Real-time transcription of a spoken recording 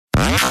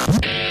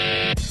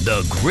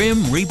The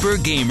Grim Reaper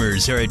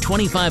Gamers are a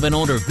 25 and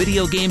older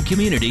video game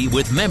community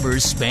with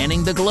members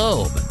spanning the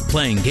globe,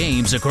 playing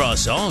games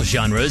across all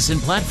genres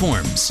and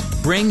platforms.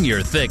 Bring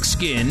your thick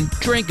skin,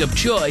 drink of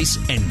choice,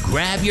 and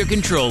grab your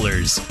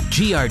controllers.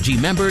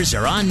 GRG members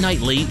are on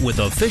nightly with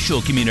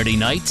official community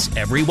nights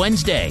every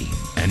Wednesday.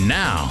 And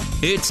now,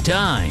 it's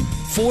time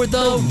for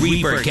the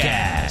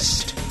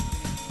Reapercast.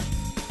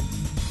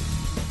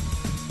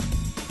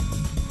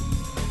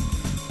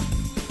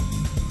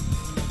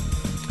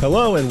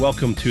 Hello and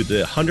welcome to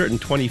the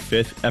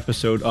 125th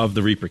episode of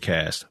the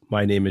Reapercast.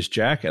 My name is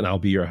Jack and I'll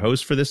be your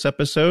host for this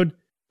episode.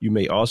 You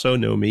may also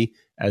know me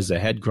as the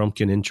head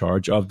grumpkin in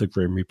charge of the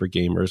Grim Reaper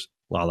Gamers,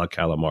 Lala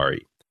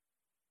Calamari.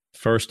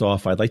 First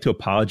off, I'd like to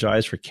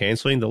apologize for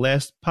canceling the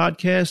last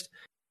podcast.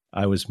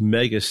 I was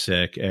mega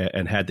sick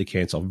and had to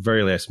cancel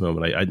very last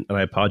moment.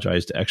 I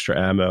apologize to Extra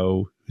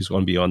Ammo, who's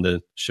going to be on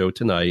the show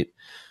tonight,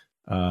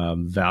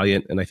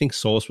 Valiant, and I think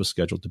Solus was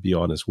scheduled to be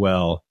on as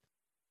well.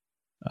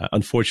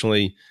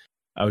 Unfortunately,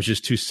 I was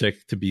just too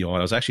sick to be on.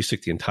 I was actually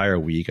sick the entire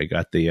week. I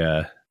got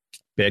the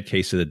bad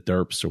case of the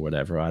derps or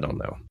whatever. I don't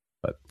know.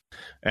 But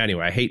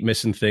anyway, I hate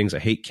missing things. I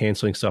hate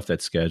canceling stuff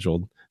that's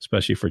scheduled,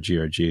 especially for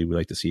GRG. We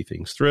like to see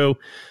things through.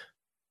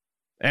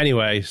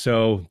 Anyway,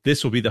 so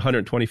this will be the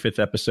 125th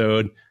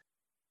episode.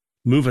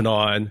 Moving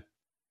on,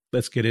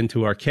 let's get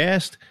into our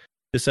cast.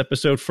 This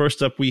episode,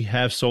 first up, we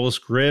have Solus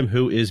Grim,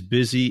 who is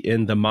busy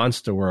in the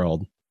monster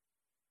world.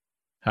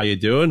 How you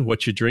doing?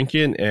 What you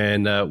drinking?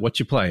 And what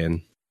you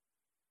playing?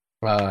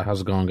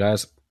 How's it going,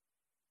 guys?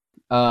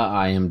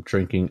 I am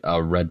drinking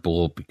a Red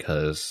Bull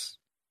because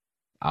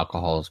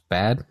alcohol is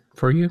bad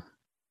for you.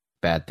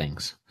 Bad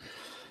things.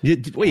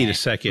 Wait a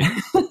second.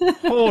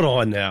 Hold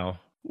on now.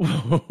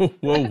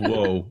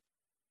 Whoa.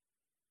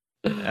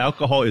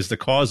 Alcohol is the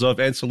cause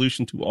of and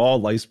solution to all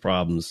life's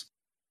problems.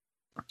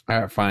 All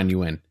right, fine, you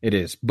win. It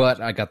is.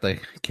 But I got the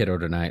kiddo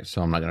tonight,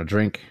 so I'm not going to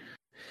drink.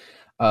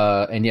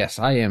 And yes,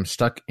 I am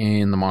stuck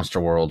in the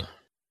monster world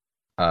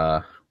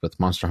with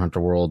Monster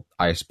Hunter World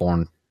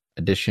Iceborne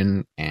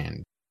Edition,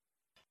 and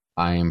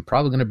I am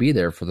probably going to be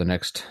there for the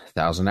next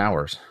 1,000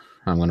 hours.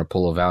 I'm going to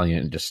pull a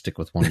Valiant and just stick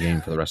with one game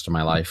for the rest of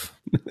my life.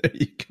 There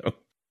you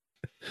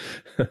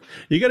go.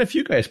 You got a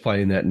few guys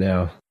playing that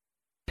now.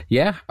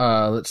 Yeah,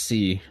 let's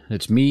see.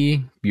 It's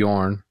me,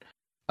 Bjorn,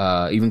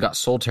 even got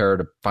Solterra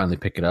to finally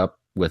pick it up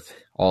with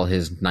all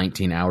his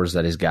 19 hours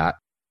that he's got.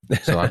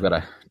 So I've got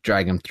to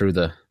drag him through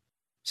the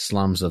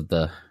slums of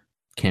the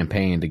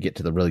campaign to get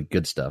to the really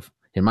good stuff.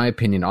 In my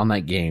opinion, on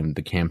that game,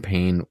 the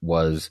campaign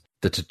was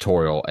the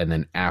tutorial, and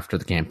then after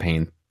the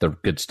campaign, the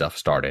good stuff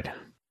started.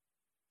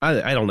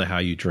 I don't know how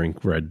you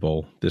drink Red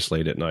Bull this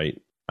late at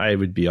night. I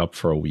would be up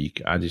for a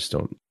week. I just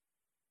don't.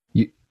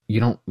 You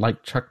don't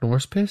like Chuck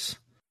Norris piss?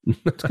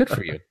 It's good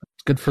for you.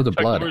 It's good for the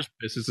Chuck blood. Norris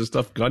piss is the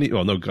stuff Gunny.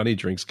 Well, no, Gunny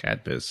drinks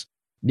cat piss.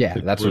 Yeah,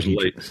 that's what he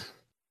late. drinks.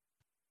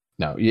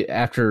 No,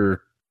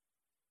 after...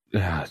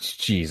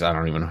 Jeez, I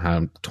don't even know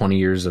how 20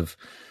 years of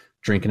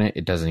drinking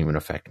it doesn't even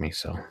affect me.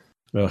 So,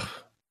 ugh.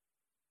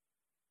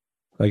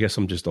 I guess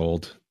I'm just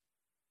old.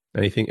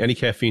 Any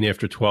caffeine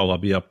after 12, I'll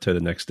be up to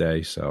the next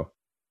day. So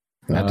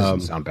that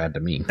doesn't sound bad to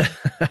me.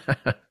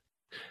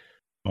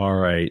 All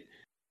right.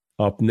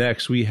 Up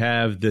next, we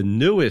have the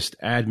newest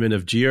admin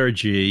of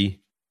GRG.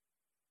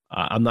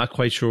 I'm not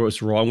quite sure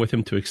what's wrong with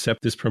him to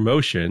accept this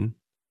promotion,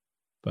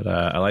 but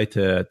I like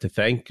to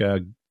thank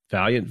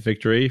Valiant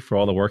Victory for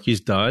all the work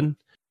he's done,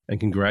 and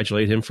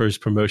congratulate him for his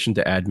promotion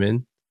to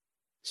admin.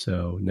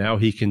 So now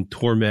he can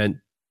torment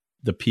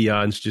the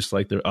peons just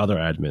like their other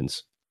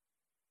admins.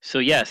 So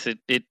yes,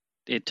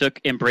 it took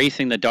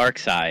embracing the dark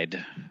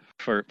side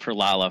for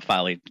Lala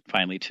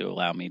finally to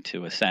allow me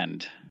to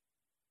ascend.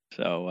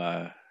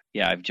 So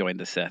yeah, I've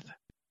joined the Sith.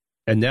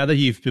 And now that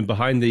you've been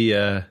behind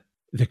the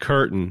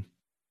curtain,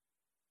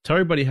 tell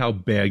everybody how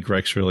bad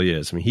Grex really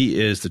is. I mean, he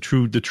is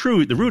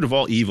the root of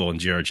all evil in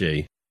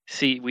GRG.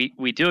 See,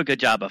 we do a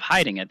good job of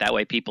hiding it. That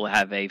way people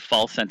have a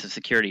false sense of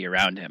security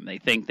around him. They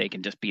think they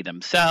can just be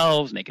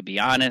themselves and they can be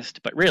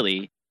honest. But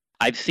really,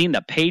 I've seen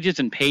the pages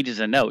and pages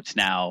of notes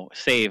now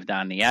saved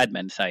on the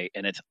admin site.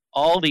 And it's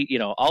all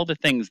the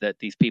things that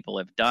these people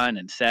have done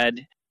and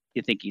said.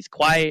 You think he's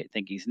quiet,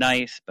 think he's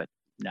nice, but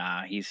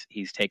nah, he's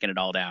taking it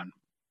all down.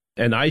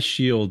 And I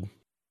shield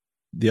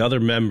the other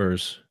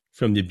members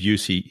from the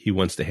abuse he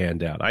wants to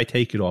hand out. I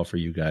take it all for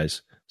you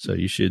guys. So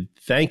you should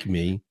thank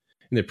me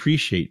and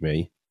appreciate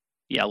me.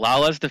 Yeah,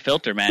 Lala's the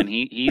filter, man.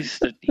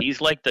 He's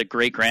like the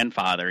great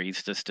grandfather.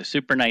 He's just a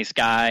super nice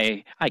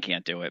guy. I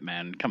can't do it,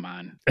 man. Come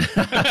on.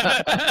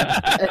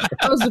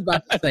 I was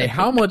about to say,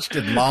 how much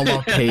did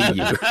Lala pay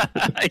you?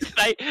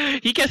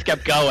 He just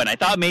kept going. I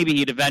thought maybe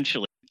he'd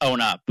eventually own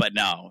up, but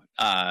no.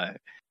 Grex,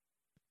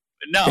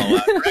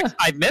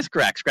 I've missed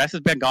Grex. Grex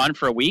has been gone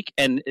for a week,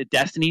 and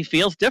Destiny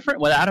feels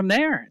different without him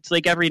there. It's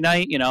like every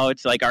night,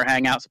 it's like our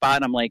hangout spot,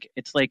 and I'm like,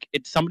 it's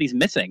somebody's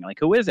missing. Like,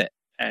 who is it?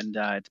 And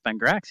it's been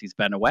Grex. He's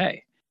been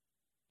away.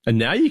 And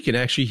now you can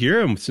actually hear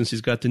him since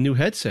he's got the new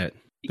headset.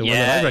 The one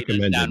that I it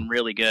recommended. does sound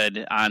really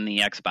good on the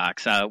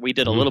Xbox. We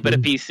did a little bit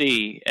of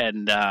PC,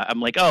 and I'm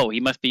like, oh, he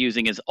must be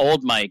using his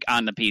old mic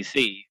on the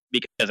PC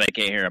because I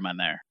can't hear him on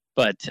there.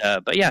 But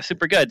yeah,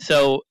 super good.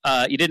 So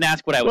you didn't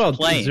ask what I was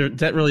playing. Is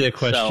that really a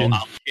question? So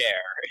I'll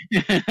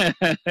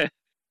share.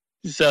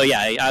 So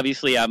yeah,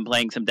 obviously I'm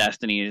playing some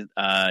Destiny.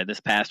 This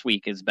past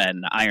week has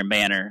been Iron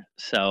Banner,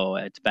 so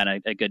it's been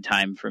a good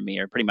time for me,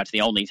 or pretty much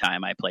the only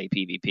time I play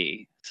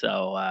PvP.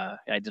 So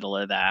I did a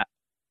lot of that,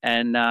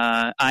 and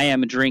I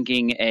am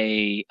drinking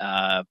a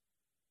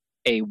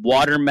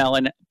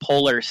watermelon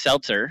polar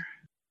seltzer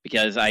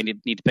because I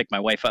need to pick my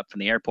wife up from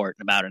the airport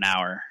in about an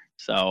hour.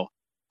 So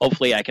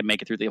hopefully I can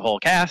make it through the whole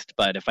cast.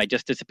 But if I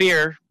just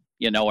disappear,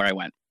 you know where I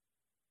went.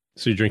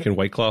 So you're drinking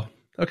White Claw?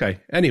 Okay.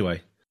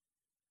 Anyway.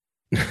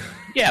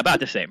 Yeah, about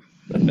the same.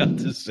 About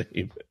the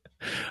same.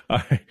 All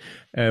right.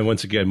 And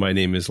once again, my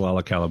name is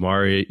Lala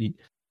Calamari.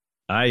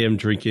 I am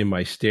drinking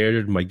my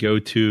standard, my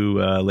go-to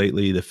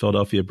lately, the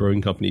Philadelphia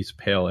Brewing Company's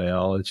Pale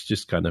Ale. It's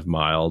just kind of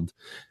mild,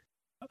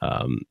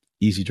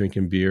 easy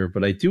drinking beer.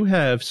 But I do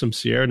have some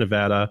Sierra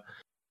Nevada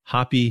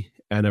Hoppy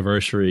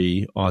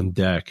Anniversary on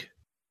deck.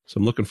 So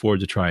I'm looking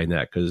forward to trying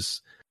that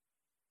because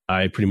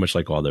I pretty much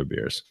like all their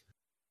beers.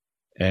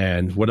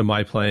 And what am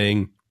I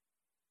playing?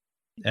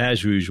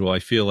 As usual, I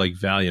feel like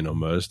Valiant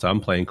almost.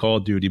 I'm playing Call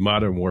of Duty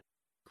Modern Warfare,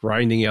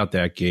 grinding out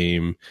that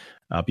game.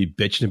 I'll be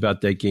bitching about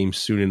that game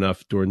soon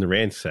enough during the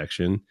rant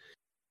section.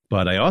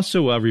 But I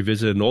also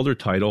revisited an older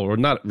title, or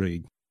not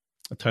really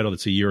a title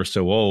that's a year or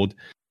so old,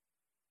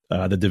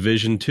 the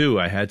Division 2.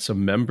 I had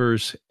some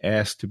members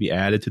ask to be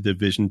added to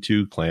Division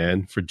 2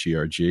 clan for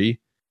GRG.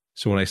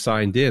 So when I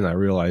signed in, I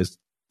realized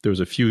there was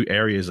a few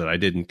areas that I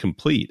didn't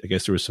complete. I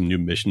guess there were some new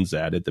missions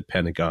added, the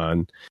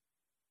Pentagon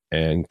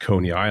and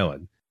Coney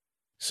Island.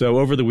 So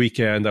over the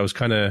weekend, I was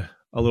kind of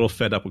a little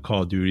fed up with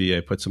Call of Duty. I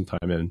put some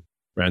time in,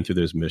 ran through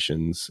those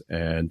missions,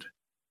 and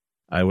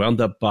I wound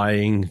up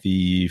buying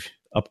the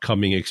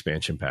upcoming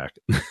expansion pack.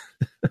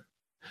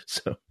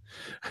 So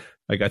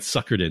I got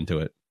suckered into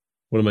it.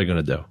 What am I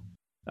going to do?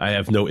 I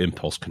have no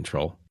impulse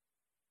control.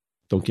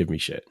 Don't give me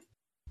shit.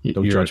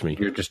 Don't judge me.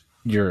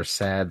 You're a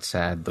sad,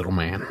 sad little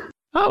man.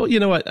 Oh, you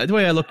know what? The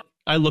way I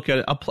look at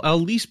it, I'll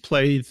at least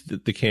play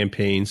the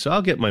campaign, so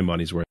I'll get my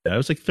money's worth. It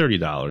was like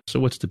 $30, so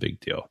what's the big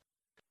deal?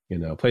 You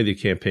know, play the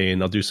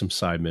campaign. I'll do some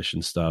side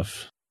mission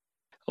stuff.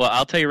 Well,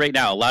 I'll tell you right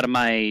now, a lot of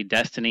my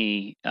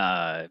Destiny,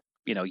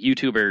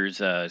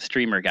 YouTubers,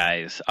 streamer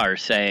guys are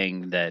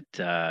saying that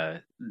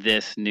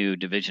this new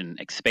Division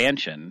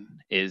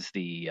expansion is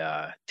the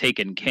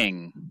Taken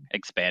King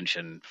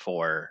expansion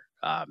for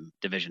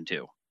Division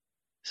 2.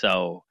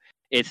 So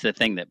it's the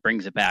thing that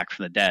brings it back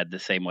from the dead, the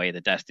same way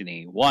that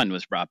Destiny 1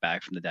 was brought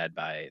back from the dead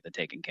by the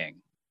Taken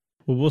King.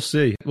 Well, we'll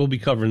see. We'll be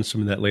covering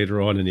some of that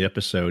later on in the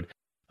episode.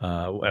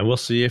 And we'll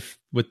see if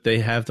what they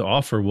have to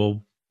offer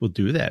will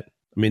do that.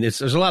 I mean,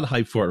 there's a lot of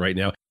hype for it right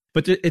now,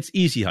 but it's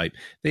easy hype.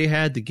 They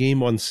had the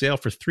game on sale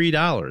for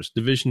 $3,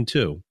 Division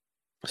 2.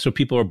 So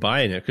people are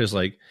buying it because,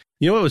 like,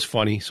 you know what was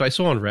funny? So I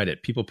saw on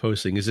Reddit, people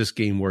posting, is this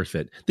game worth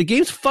it? The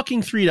game's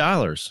fucking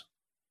 $3.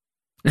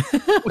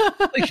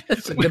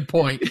 That's a good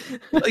point.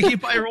 Like, you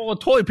buy a roll of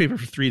toilet paper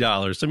for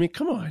 $3. I mean,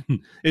 come on.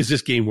 Is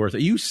this game worth it?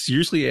 Are you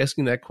seriously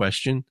asking that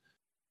question?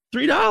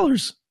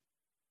 $3.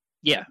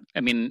 Yeah, I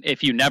mean,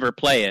 if you never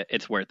play it,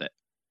 it's worth it.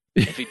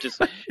 If you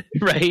just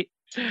right,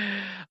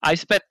 I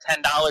spent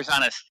 $10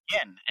 on a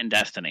skin in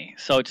Destiny,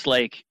 so it's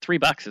like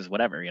 $3 is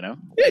whatever, you know.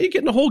 Yeah, you're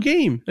getting the whole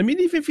game. I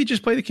mean, even if you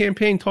just play the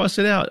campaign, toss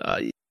it out.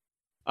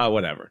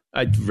 Whatever.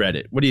 I read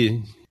it. What do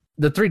you?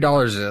 The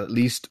 $3 is at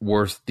least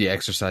worth the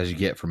exercise you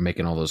get from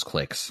making all those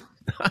clicks.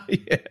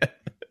 Yeah.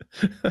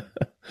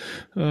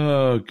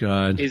 Oh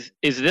God! Is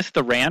this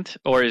the rant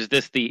or is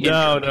this the?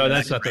 No,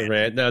 that's not the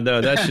rant. No,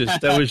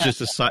 that was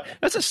just a side.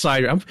 That's a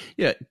side.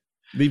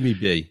 Leave me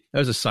be. That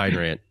was a side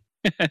rant.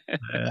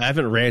 I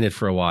haven't ranted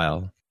for a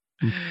while.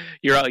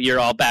 You're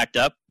all backed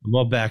up. I'm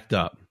all backed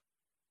up.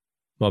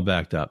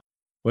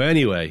 Well,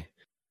 anyway,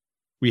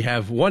 we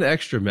have one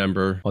extra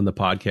member on the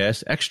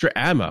podcast, Extra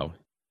Ammo.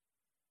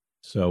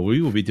 So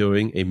we will be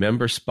doing a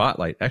member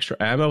spotlight. Extra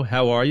Ammo,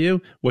 how are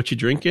you? What you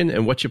drinking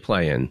and what you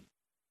playing?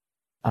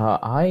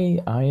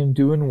 I am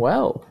doing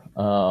well.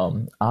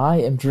 I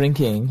am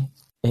drinking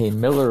a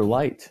Miller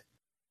Lite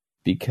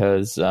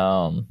because,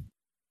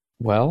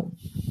 well,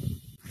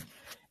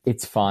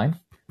 it's fine,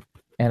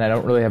 and I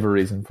don't really have a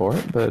reason for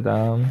it. But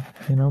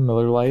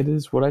Miller Lite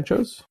is what I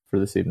chose for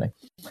this evening.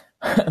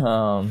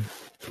 I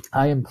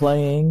am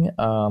playing.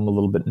 I'm a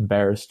little bit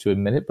embarrassed to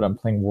admit it, but I'm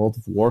playing World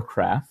of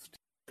Warcraft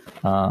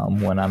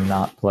when I'm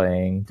not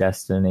playing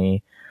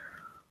Destiny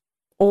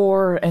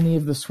or any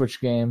of the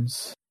Switch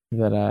games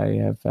that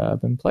I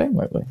have been playing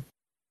lately.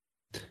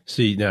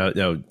 See, now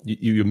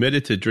you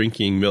admitted to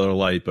drinking Miller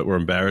Lite, but we're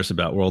embarrassed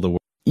about World of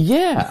Warcraft.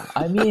 Yeah,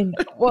 I mean,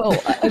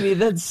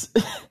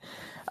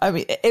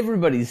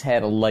 everybody's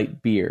had a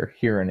light beer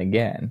here and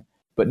again,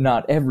 but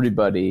not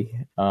everybody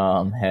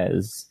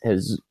has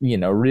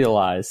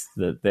realized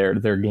that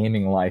their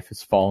gaming life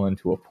has fallen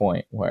to a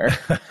point where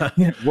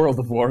World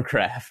of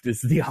Warcraft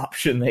is the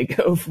option they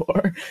go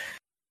for.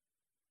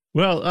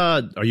 Well,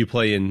 are you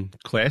playing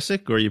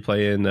classic or are you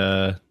playing?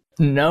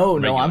 No,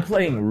 Regular. I'm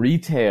playing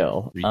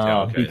retail,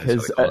 Okay,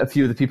 because that's what I call a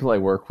few of the people I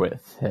work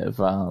with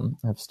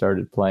have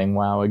started playing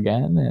WoW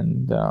again,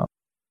 and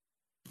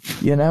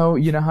you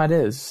know how it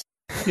is.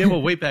 Yeah,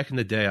 well, way back in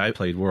the day, I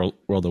played World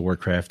of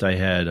Warcraft. I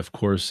had, of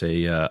course,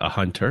 a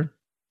hunter.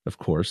 Of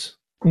course,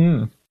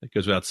 it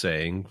goes without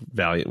saying.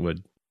 Valiant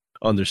would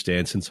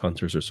understand since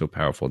hunters are so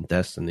powerful in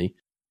Destiny.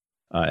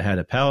 I had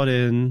a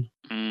paladin,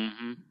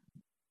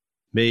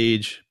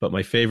 mage, but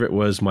my favorite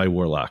was my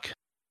warlock.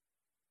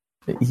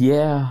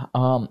 Yeah,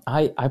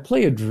 I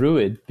play a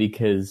druid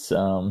because,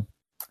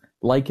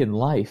 like in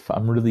life,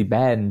 I'm really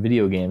bad in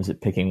video games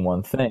at picking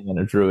one thing, and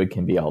a druid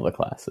can be all the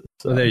classes.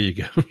 So. Well, there you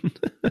go.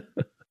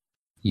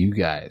 You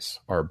guys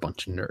are a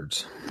bunch of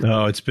nerds.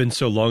 Oh, it's been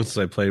so long since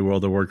I played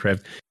World of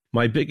Warcraft.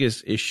 My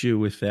biggest issue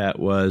with that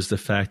was the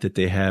fact that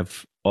they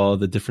have all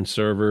the different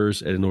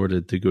servers, and in order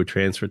to go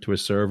transfer to a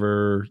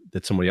server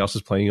that somebody else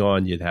is playing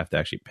on, you'd have to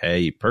actually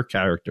pay per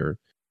character,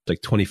 like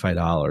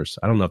 $25.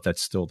 I don't know if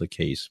that's still the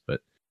case,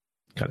 but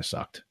it kind of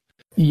sucked.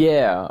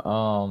 Yeah,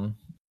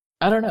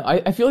 I don't know.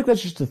 I feel like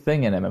that's just a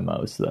thing in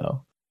MMOs,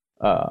 though.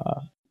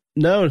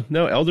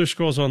 No, Elder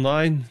Scrolls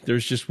Online,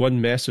 there's just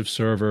one massive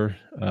server.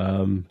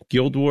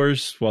 Guild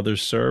Wars, while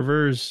there's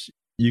servers,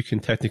 you can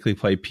technically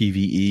play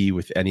PvE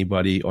with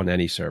anybody on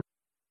any server.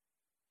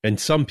 And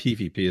some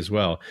PvP as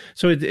well.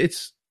 So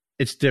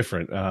it's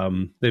different.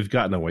 They've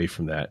gotten away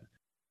from that.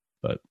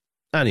 But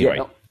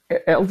anyway. Yeah,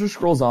 Elder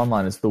Scrolls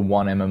Online is the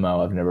one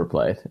MMO I've never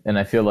played. And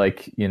I feel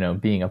like,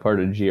 being a part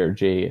of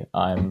GRG,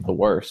 I'm the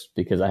worst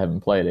because I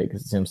haven't played it,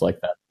 because it seems like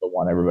that's the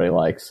one everybody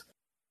likes.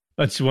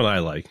 That's the one I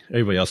like.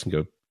 Everybody else can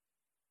go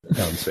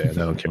down and say it.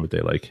 I don't care what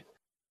they like.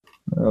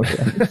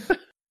 Okay.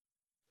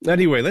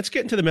 Anyway, let's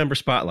get into the member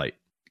spotlight.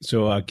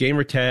 So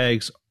gamer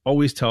tags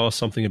always tell us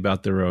something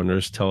about their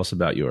owners. Tell us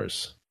about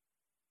yours.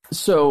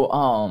 So,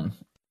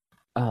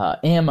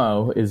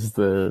 Ammo is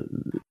a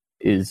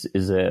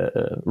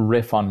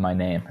riff on my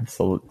name. It's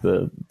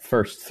the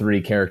first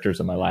three characters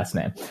of my last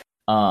name.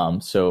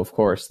 So of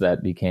course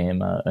that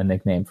became a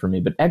nickname for me.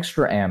 But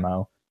Extra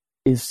Ammo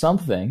is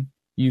something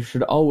you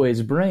should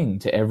always bring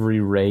to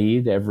every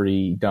raid,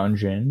 every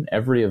dungeon,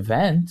 every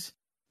event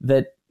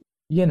that,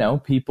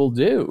 people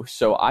do.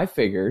 So I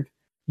figured,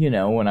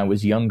 when I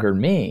was younger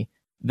me,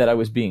 that I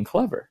was being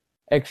clever.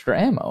 Extra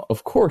ammo.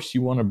 Of course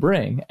you want to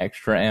bring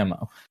extra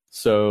ammo.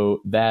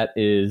 So that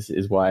is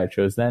why I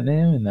chose that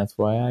name, and that's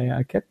why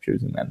I kept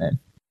choosing that name.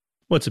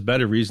 Well, it's a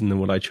better reason than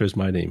what I chose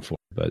my name for,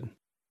 but...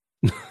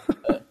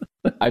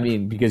 I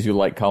mean, because you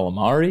like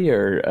calamari,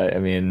 or,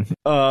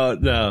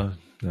 No.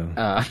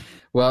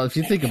 Well, if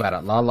you think about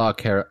it, Lala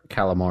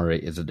Calamari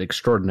is an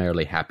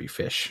extraordinarily happy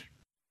fish.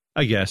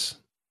 I guess.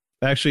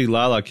 Actually,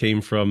 Lala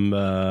came from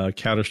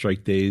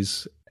Counter-Strike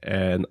days,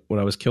 and when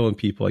I was killing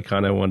people, I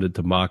kind of wanted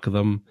to mock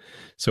them.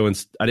 So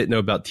I didn't know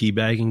about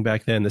teabagging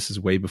back then. This is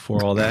way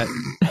before all that.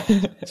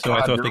 So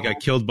I thought they got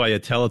killed by a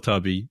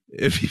Teletubby.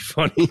 It'd be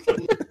funny.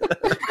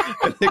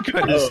 And it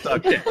kind of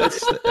stuck.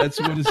 That's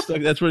what it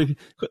stuck. That's what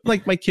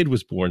like my kid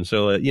was born.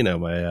 So,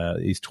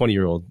 he's 20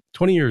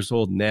 years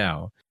old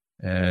now.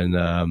 And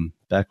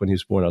back when he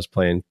was born, I was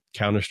playing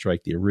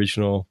Counter-Strike, the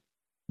original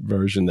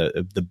version,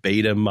 the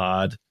beta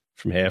mod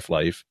from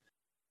Half-Life.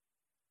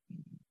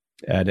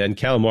 And then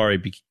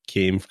Calamari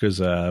became, because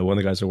one of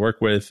the guys I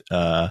work with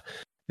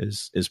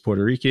is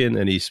Puerto Rican,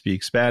 and he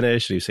speaks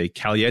Spanish, and he say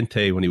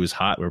caliente when he was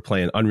hot. We were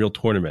playing Unreal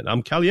Tournament.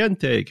 I'm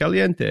caliente.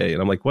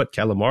 And I'm like, what?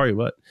 Calamari,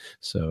 what?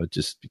 So it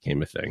just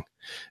became a thing.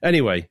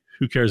 Anyway,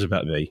 who cares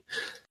about me?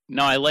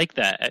 No, I like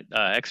that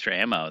extra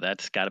ammo.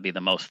 That's got to be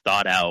the most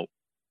thought out,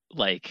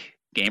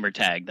 gamer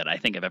tag that I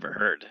think I've ever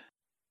heard.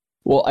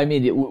 Well, I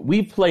mean,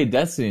 we played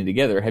Destiny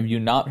together. Have you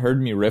not heard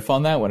me riff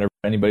on that whenever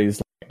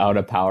anybody's out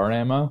of power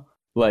ammo?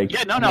 I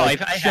should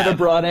have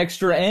brought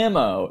extra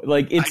ammo.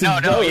 It's a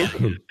joke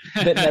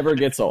that never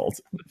gets old.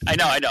 I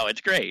know,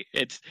 it's great.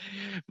 It's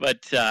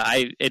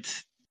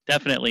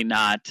definitely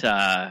not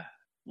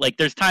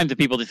there's times that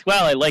people just,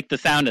 I like the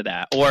sound of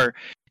that, or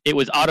it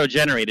was auto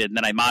generated and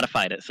then I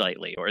modified it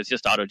slightly, or it's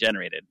just auto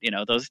generated.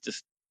 Those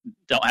just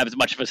don't have as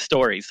much of a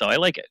story, so I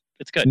like it.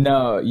 It's good.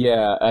 No,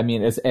 yeah, I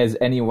mean, as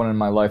anyone in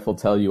my life will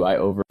tell you, I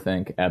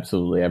overthink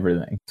absolutely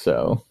everything.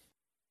 So.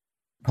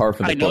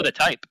 I know the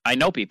type. I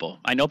know people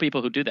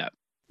who do that.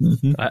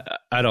 Mm-hmm.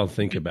 I don't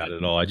think about it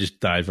at all. I just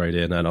dive right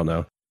in. I don't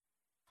know.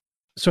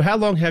 So how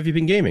long have you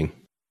been gaming?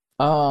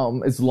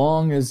 As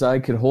long as I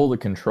could hold a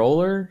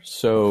controller.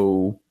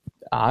 So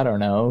I don't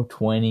know,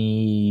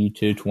 20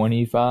 to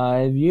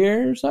 25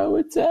 years, I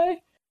would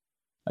say.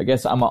 I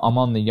guess I'm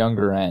on the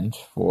younger end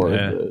for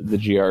the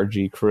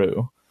GRG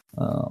crew.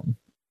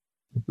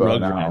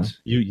 Rugrats.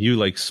 You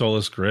like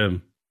Solus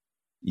Grim,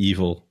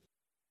 evil.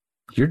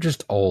 You're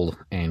just old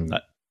and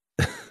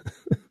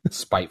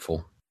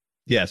spiteful.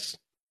 Yes,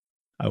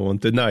 I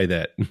won't deny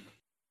that.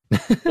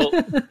 Well,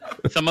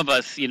 some of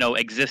us,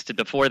 existed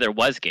before there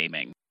was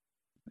gaming.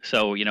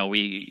 So,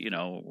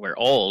 we're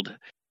old.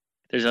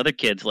 There's other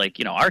kids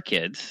our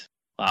kids,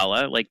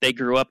 Lala. Like they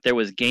grew up, there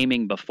was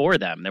gaming before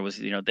them. There was,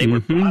 they were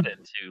brought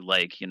into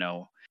like,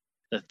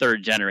 the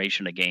third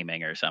generation of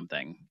gaming or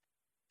something.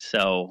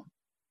 So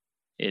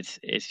it's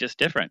just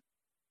different.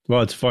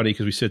 Well, it's funny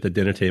because we sit at the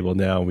dinner table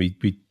now and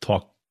we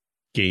talk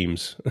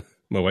games.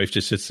 My wife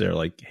just sits there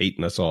like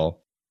hating us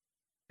all.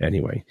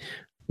 Anyway,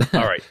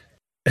 all right.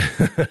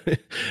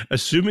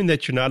 Assuming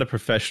that you're not a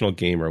professional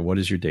gamer, what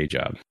is your day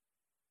job?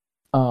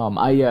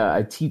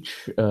 I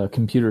teach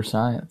computer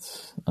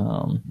science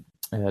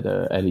at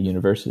a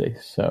university,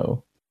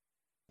 so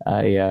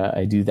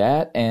I do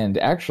that. And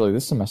actually,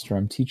 this semester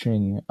I'm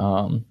teaching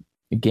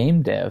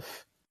game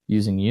dev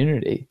using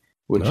Unity,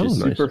 which is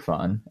super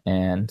fun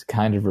and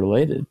kind of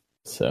related.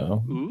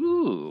 So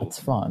that's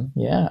fun.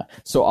 Yeah.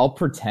 So I'll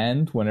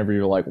pretend whenever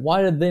you're like,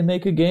 why did they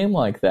make a game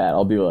like that?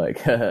 I'll be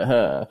like,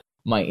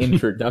 my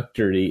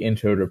introductory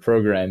intro to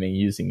programming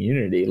using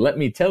Unity. Let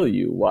me tell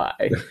you why.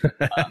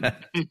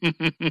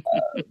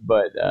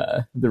 But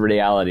the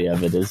reality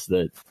of it is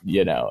that,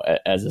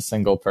 as a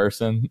single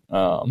person,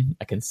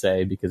 I can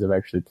say, because I've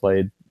actually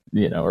played,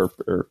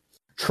 or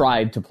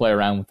tried to play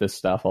around with this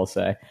stuff, I'll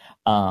say,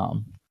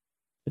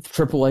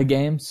 AAA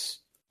games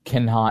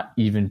cannot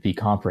even be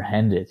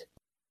comprehended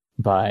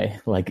by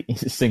like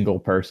single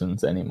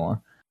persons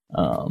anymore.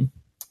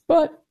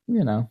 But,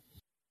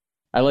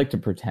 I like to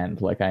pretend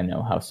like I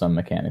know how some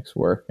mechanics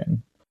work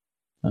and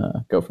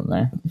go from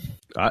there.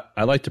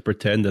 I like to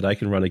pretend that I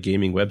can run a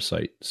gaming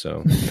website.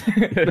 So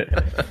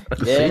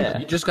yeah,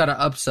 you just got to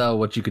upsell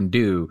what you can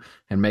do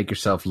and make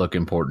yourself look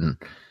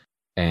important.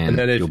 And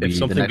then if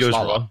something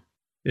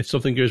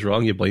goes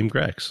wrong, you blame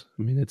Grex.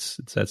 I mean, it's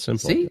that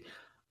simple. See,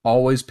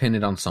 always pin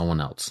it on someone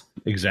else.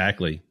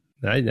 Exactly.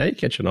 Now you're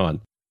catching on.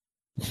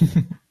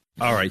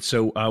 All right.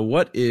 So,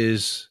 what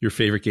is your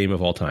favorite game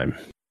of all time?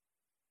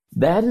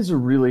 That is a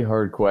really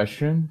hard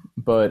question,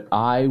 but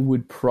I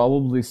would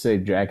probably say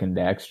Jak and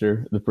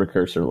Daxter, the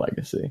Precursor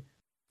Legacy.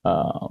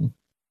 Don't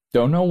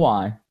know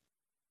why,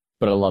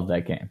 but I love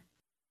that game.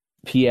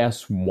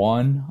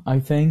 PS1, I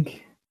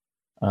think.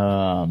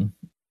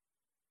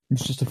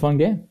 It's just a fun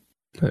game.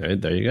 All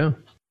right, there you go.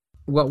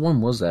 What one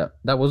was that?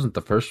 That wasn't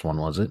the first one,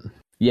 was it?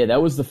 Yeah,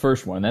 that was the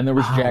first one. Then there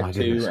was Jak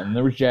 2, and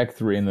there was Jak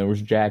 3, and there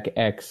was Jak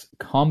X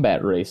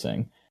Combat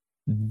Racing.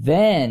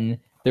 Then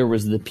there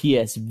was the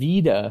PS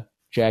Vita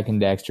Jak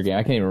and Daxter game.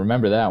 I can't even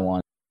remember that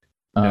one.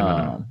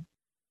 No.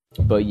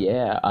 But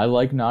yeah, I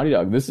like Naughty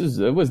Dog.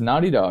 It was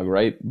Naughty Dog,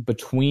 right?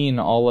 Between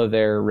all of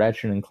their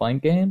Ratchet and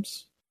Clank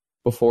games,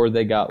 before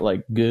they got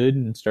like good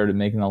and started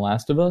making The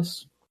Last of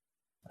Us.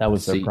 That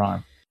was their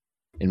prime.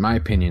 In my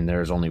opinion,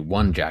 there's only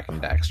one Jak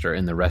and Daxter,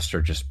 and the rest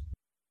are just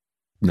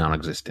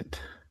non-existent.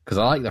 Because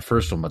I like the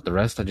first one, but the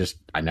rest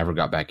I never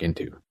got back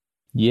into.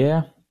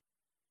 Yeah.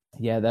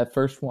 Yeah, that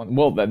first one.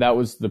 Well, that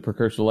was the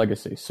Precursor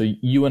Legacy. So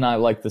you and I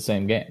like the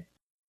same game.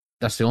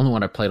 That's the only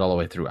one I played all the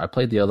way through. I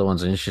played the other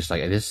ones, and it's just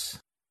like, this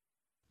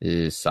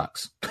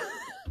sucks.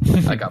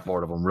 I got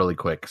bored of them really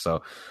quick.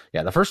 So,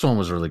 yeah, the first one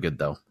was really good,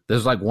 though. This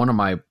is like one of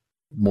my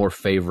more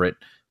favorite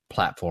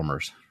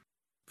platformers,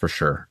 for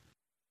sure.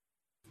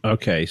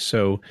 Okay,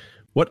 so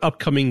what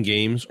upcoming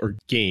games or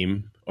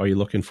game are you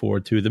looking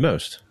forward to the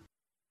most?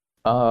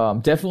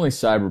 Definitely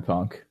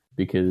Cyberpunk,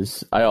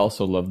 because I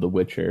also love The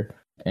Witcher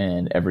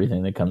and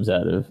everything that comes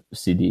out of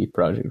CD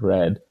Projekt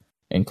Red,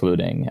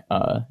 including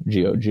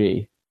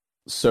GOG.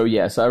 So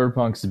yeah,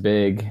 Cyberpunk's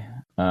big.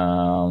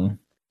 I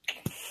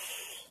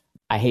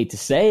hate to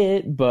say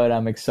it, but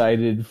I'm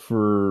excited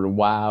for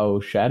WoW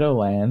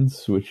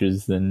Shadowlands, which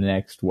is the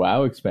next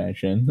WoW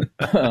expansion.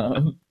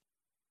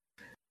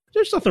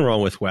 There's nothing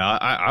wrong with WoW.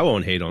 I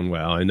won't hate on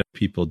WoW. I know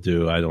people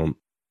do.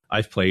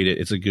 I've played it.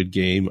 It's a good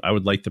game. I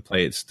would like to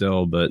play it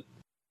still, but...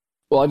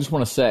 Well, I just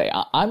want to say,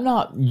 I'm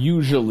not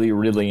usually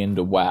really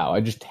into WoW.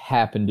 I just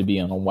happen to be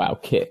on a WoW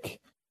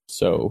kick.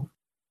 So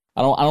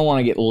I don't want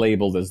to get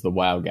labeled as the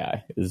WoW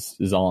guy,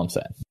 is all I'm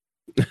saying.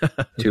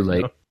 Too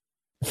late.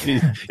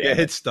 Yeah,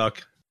 it's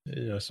stuck.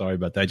 Sorry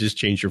about that. Just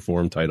change your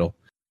forum title.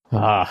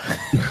 All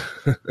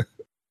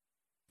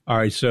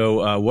right,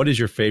 so what is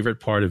your favorite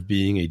part of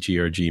being a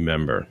GRG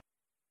member?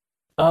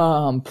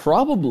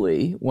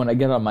 Probably when I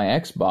get on my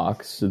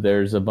Xbox,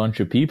 there's a bunch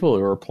of people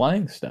who are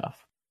playing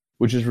stuff,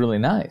 which is really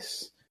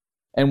nice.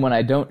 And when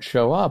I don't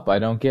show up, I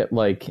don't get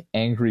like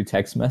angry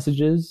text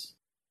messages,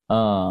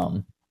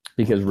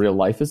 because real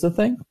life is a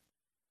thing.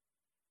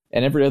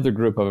 And every other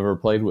group I've ever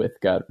played with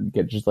get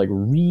just like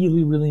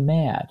really, really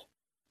mad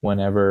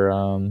whenever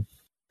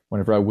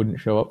I wouldn't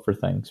show up for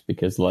things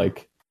because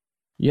like,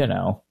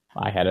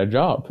 I had a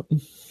job.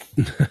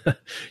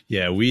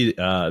 Yeah, we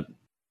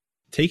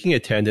taking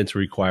attendance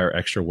require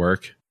extra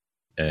work,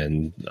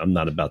 and I'm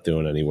not about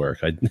doing any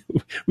work.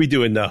 We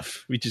do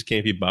enough. We just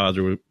can't be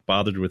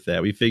bothered with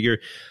that. We figure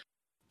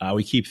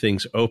we keep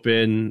things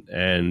open,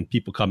 and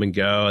people come and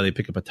go. They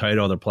pick up a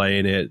title, they're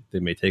playing it. They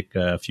may take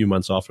a few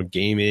months off from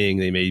gaming.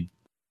 They may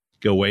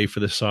go away for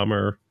the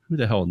summer. Who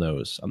the hell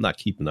knows? I'm not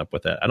keeping up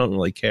with that. I don't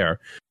really care.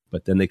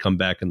 But then they come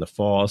back in the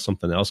fall.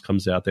 Something else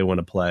comes out they want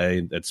to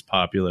play that's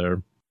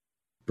popular.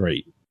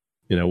 Great.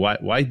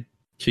 Why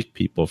kick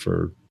people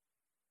for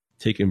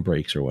taking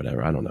breaks or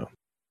whatever. I don't know.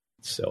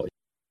 It's silly.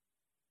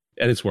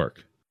 And it's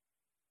work.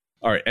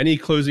 All right. Any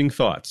closing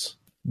thoughts?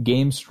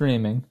 Game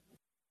streaming,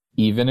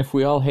 even if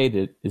we all hate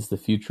it, is the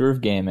future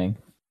of gaming.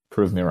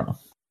 Prove me wrong.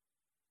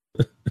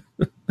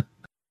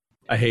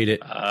 I hate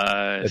it.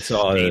 It's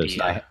all it is.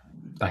 I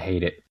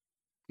hate it.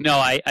 No,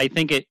 I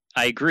think it.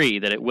 I agree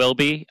that it will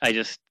be. I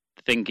just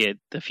think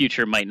the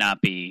future might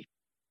not be,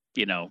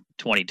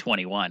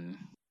 2021.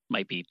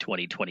 Might be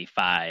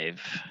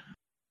 2025.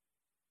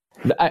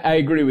 I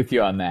agree with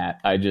you on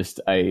that. I don't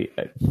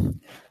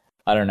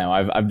know.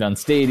 I've done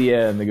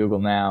Stadia and the Google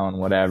Now and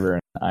whatever.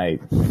 And I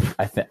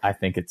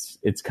think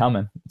it's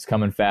coming. It's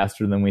coming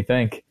faster than we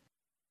think.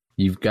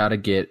 You've got to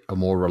get a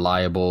more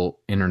reliable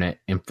internet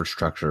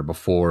infrastructure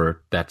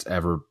before that's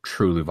ever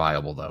truly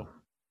viable, though.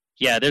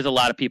 Yeah, there's a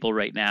lot of people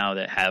right now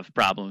that have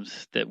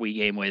problems that we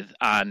game with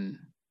on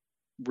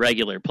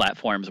regular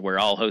platforms. We're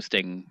all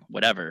hosting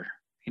whatever.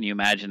 Can you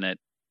imagine that?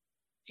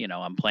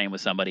 I'm playing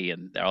with somebody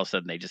and all of a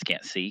sudden they just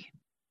can't see.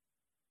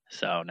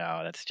 So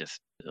no, that's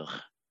just ugh.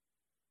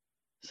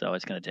 So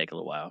it's going to take a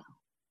little while.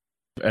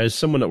 As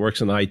someone that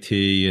works in IT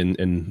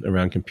and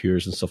around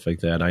computers and stuff like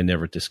that, I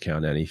never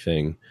discount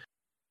anything.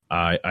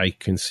 I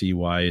can see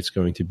why it's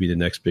going to be the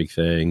next big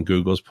thing.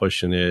 Google's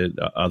pushing it.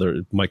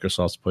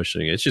 Microsoft's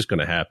pushing it. It's just going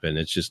to happen.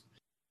 It's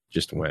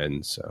just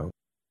when. So,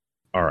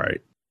 all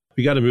right.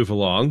 We got to move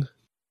along.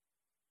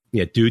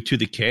 Yeah, due to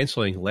the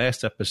canceling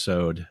last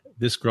episode,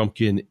 this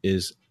Grumpkin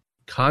is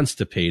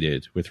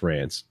constipated with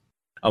rants.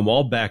 I'm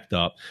all backed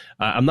up.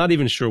 I'm not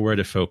even sure where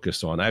to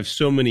focus on. I have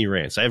so many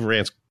rants. I have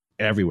rants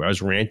everywhere. I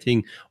was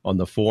ranting on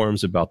the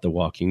forums about The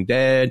Walking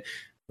Dead,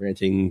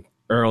 ranting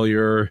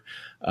earlier.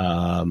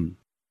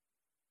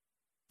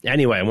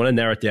 Anyway, I want to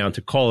narrow it down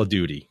to Call of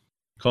Duty.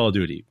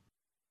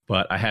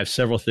 But I have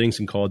several things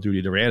in Call of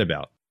Duty to rant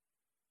about.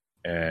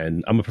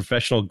 And I'm a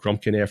professional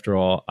Grumpkin after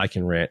all. I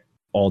can rant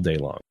all day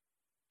long.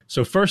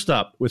 So first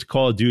up with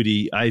Call of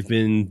Duty, I've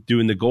been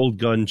doing the gold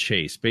gun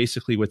chase.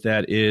 Basically what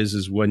that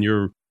is when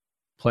you're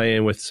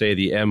playing with, say,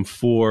 the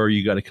M4,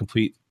 you got to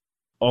complete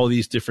all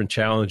these different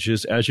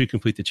challenges. As you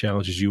complete the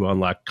challenges, you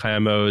unlock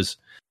camos.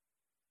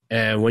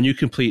 And when you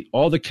complete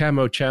all the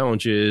camo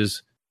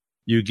challenges,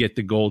 you get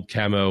the gold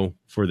camo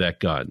for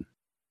that gun.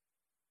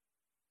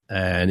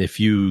 And if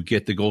you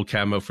get the gold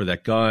camo for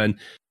that gun,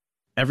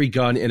 every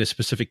gun in a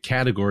specific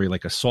category,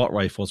 like assault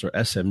rifles or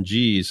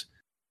SMGs,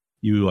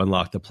 you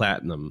unlock the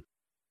platinum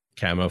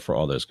camo for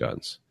all those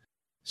guns.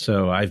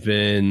 So I've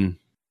been,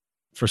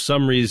 for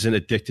some reason,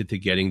 addicted to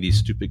getting these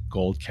stupid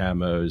gold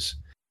camos.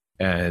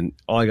 And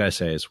all I got to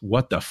say is,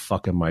 what the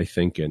fuck am I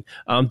thinking?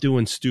 I'm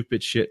doing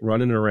stupid shit,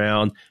 running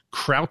around,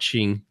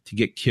 crouching to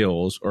get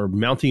kills, or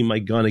mounting my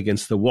gun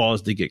against the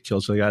walls to get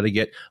kills. So I got to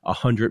get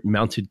 100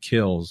 mounted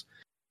kills.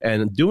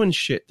 And doing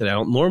shit that I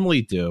don't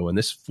normally do. And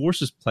this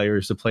forces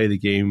players to play the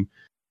game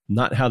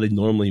not how they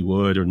normally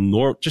would,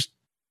 or just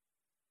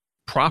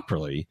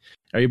properly.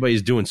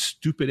 Everybody's doing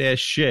stupid ass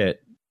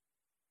shit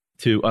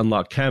to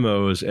unlock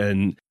camos,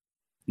 and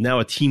now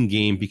a team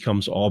game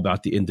becomes all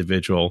about the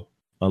individual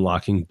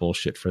unlocking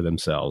bullshit for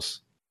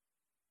themselves.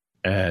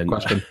 And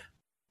question.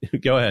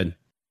 Go ahead.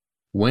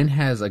 When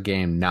has a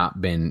game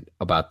not been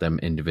about them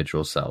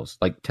individual selves?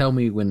 Like, tell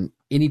me when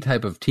any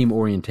type of team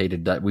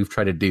orientated that we've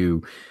tried to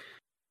do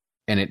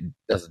and it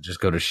doesn't just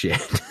go to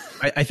shit.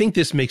 I think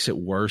this makes it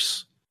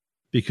worse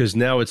because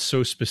now it's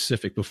so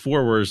specific.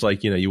 Before, where it's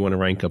like, you want to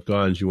rank up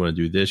guns, you want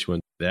to do this, you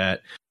want to do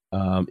that.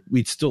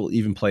 We'd still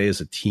even play as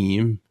a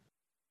team.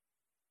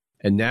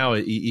 And now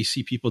you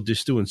see people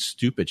just doing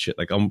stupid shit.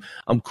 Like I'm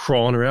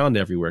crawling around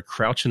everywhere,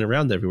 crouching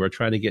around everywhere,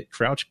 trying to get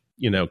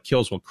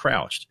kills while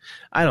crouched.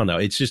 I don't know.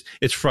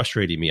 It's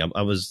frustrating me. I'm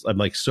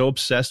like so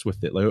obsessed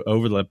with it. Like,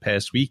 over the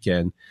past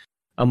weekend,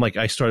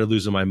 I started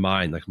losing my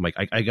mind. Like I'm like,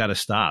 I got to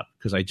stop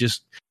because I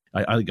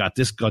got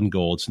this gun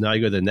gold. So now I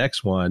go to the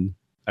next one.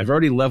 I've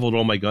already leveled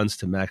all my guns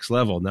to max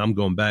level. Now I'm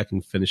going back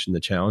and finishing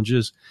the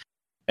challenges.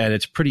 And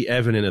it's pretty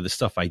evident of the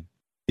stuff I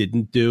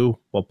didn't do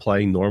while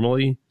playing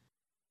normally.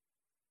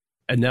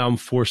 And now I'm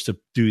forced to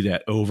do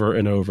that over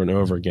and over and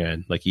over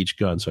again, like each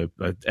gun. So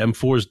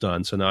M4 is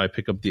done. So now I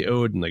pick up the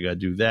Ode and I got to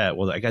do that.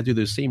 Well, I got to do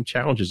those same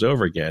challenges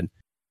over again.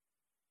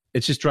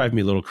 It's just driving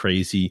me a little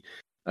crazy.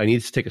 I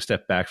need to take a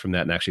step back from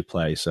that and actually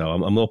play. So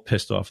I'm a little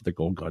pissed off at the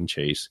gold gun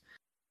chase.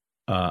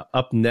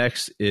 Up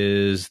next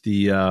is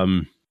the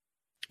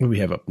what do we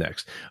have up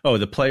next? Oh,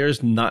 the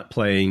players not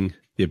playing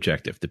the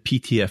objective, the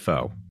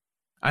PTFO.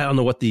 I don't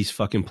know what these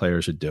fucking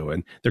players are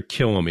doing. They're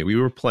killing me. We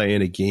were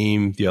playing a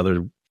game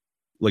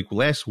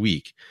last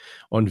week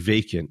on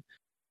Vacant.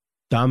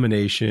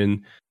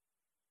 Domination.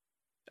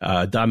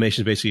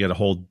 Domination is basically you got to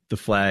hold the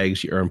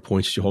flags. You earn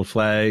points. You hold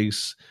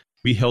flags.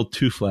 We held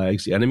 2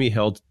 flags. The enemy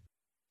held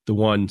the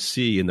one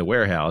C in the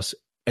warehouse,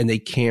 and they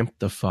camped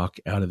the fuck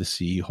out of the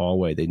C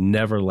hallway. They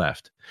never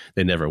left.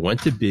 They never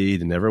went to B.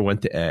 They never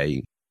went to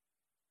A.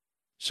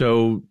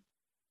 So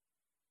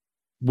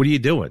what are you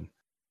doing?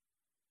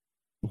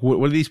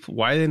 What are these?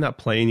 Why are they not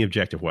playing the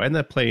objective? Why are they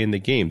not playing the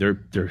game?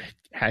 They're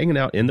hanging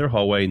out in their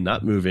hallway,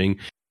 not moving.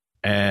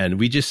 And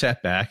we just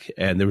sat back,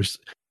 and there's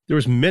there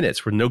was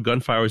minutes where no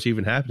gunfire was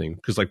even happening.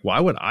 Because, like, why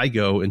would I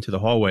go into the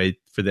hallway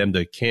for them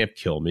to camp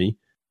kill me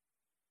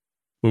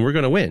when we're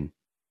going to win?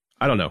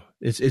 I don't know.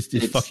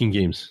 It's fucking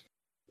games.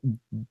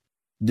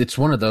 It's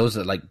one of those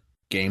that, like,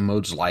 game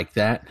modes like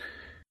that,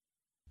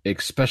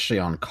 especially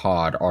on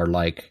COD, are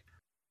like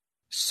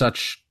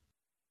such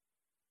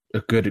a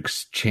good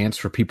chance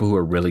for people who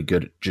are really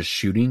good at just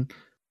shooting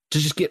to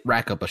just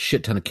rack up a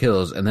shit ton of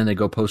kills, and then they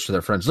go post to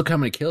their friends, look how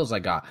many kills I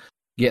got.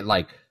 Get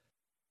like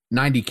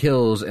 90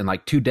 kills and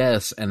like 2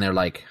 deaths, and they're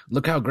like,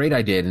 look how great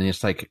I did. And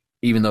it's like,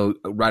 even though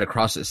right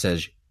across it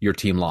says your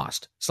team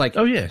lost, it's like,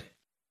 oh yeah,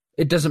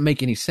 it doesn't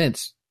make any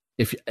sense.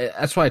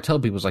 That's why I tell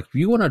people, it's like, if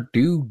you want to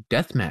do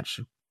deathmatch,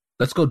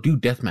 let's go do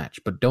deathmatch,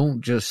 but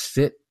don't just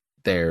sit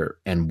there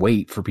and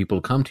wait for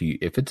people to come to you.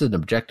 If it's an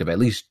objective, at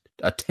least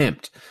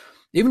attempt.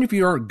 Even if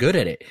you aren't good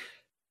at it,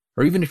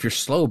 or even if you're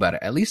slow about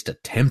it, at least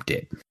attempt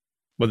it.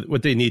 Well,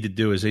 what they need to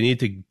do is they need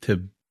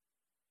to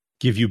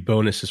give you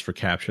bonuses for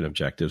capturing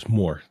objectives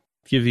more.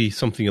 Give you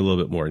something a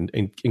little bit more and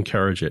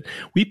encourage it.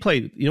 We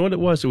played, you know what it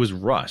was? It was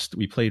Rust.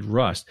 We played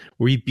Rust,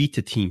 where we beat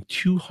the team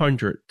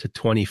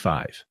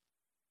 200-25.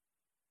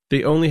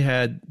 They only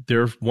had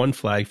their one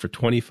flag for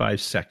 25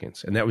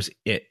 seconds, and that was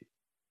it.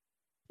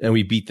 And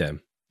we beat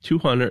them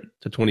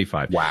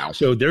 200-25. Wow.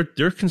 So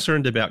they're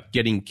concerned about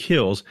getting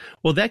kills.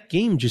 Well, that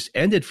game just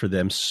ended for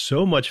them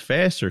so much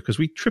faster because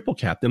we triple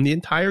capped them the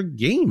entire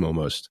game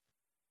almost.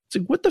 It's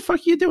like, what the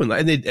fuck are you doing?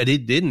 And they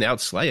didn't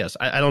outslay us.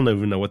 I don't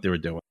even know what they were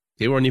doing.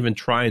 They weren't even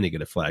trying to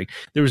get a flag.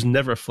 There was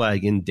never a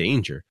flag in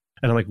danger.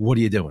 And I'm like, what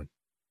are you doing?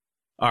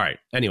 All right.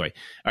 Anyway.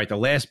 All right. The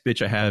last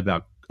bitch I have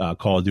about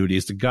Call of Duty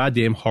is the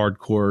goddamn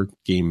hardcore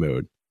game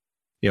mode.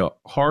 You know,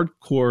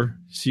 hardcore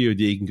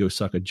COD can go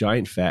suck a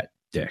giant fat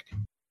dick.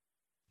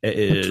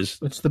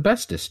 It's the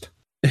bestest.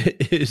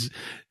 It is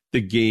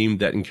the game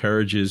that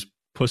encourages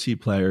pussy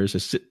players to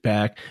sit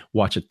back,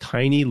 watch a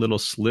tiny little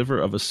sliver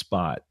of a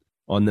spot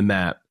on the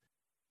map,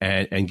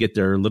 and get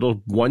their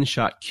little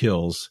one-shot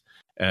kills,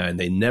 and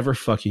they never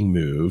fucking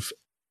move.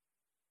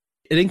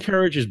 It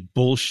encourages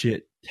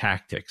bullshit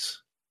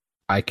tactics.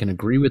 I can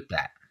agree with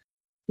that.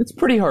 It's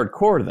pretty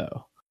hardcore,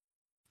 though.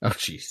 Oh,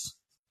 jeez.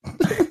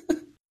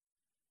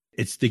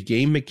 It's the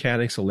game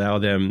mechanics allow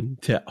them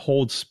to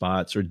hold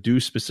spots or do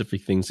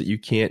specific things that you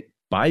can't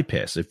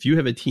bypass. If you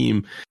have a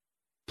team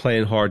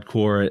playing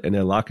hardcore and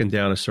they're locking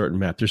down a certain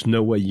map, there's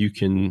no way you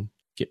can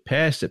get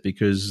past it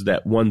because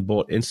that one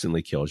bullet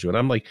instantly kills you. And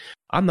I'm like,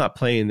 I'm not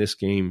playing this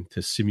game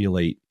to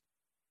simulate,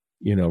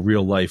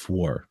 real life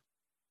war.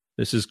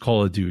 This is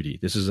Call of Duty.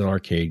 This is an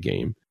arcade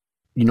game.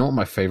 You know what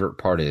my favorite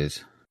part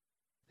is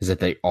that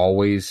they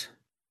always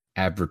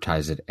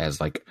advertise it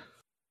as like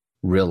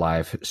real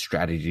life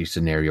strategy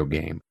scenario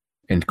game.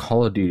 And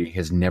Call of Duty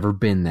has never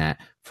been that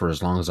for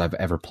as long as I've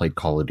ever played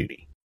Call of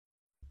Duty.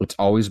 It's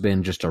always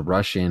been just a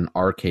rush in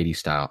arcadey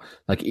style.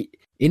 Like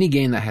any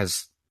game that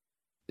has,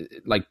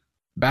 like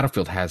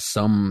Battlefield has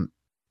some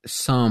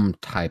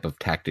type of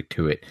tactic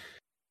to it,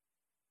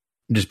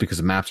 just because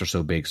the maps are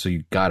so big. So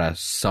you gotta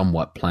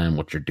somewhat plan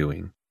what you're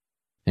doing,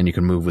 and you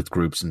can move with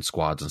groups and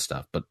squads and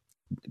stuff. But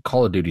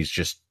Call of Duty is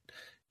just,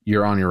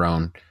 you're on your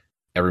own,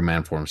 every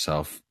man for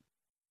himself.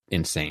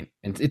 Insane.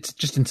 And it's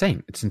just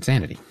insane. It's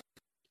insanity.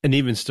 And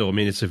even still, I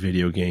mean, it's a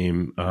video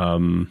game.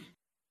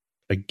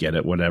 I get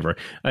it, whatever.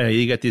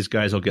 You got these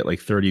guys will get like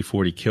 30,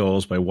 40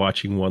 kills by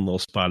watching one little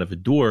spot of a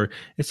door.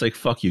 It's like,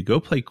 fuck you. Go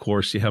play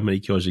Core, see how many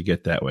kills you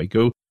get that way.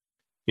 Go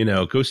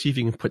see if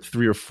you can put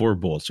 3 or 4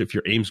 bullets. If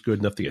your aim's good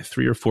enough to get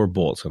 3 or 4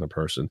 bullets on a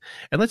person.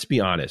 And let's be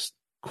honest,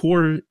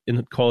 Core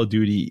in Call of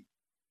Duty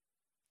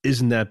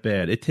isn't that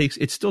bad.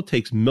 It still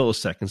takes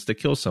milliseconds to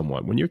kill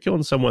someone. When you're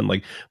killing someone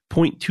like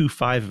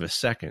 0.25 of a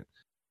second,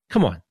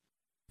 come on.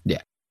 Yeah.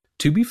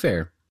 To be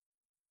fair,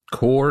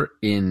 Core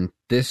in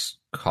this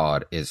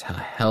COD is a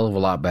hell of a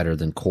lot better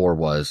than Core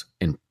was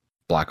in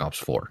Black Ops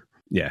 4.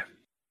 Yeah.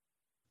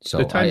 So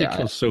the time to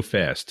kill so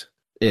fast.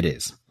 It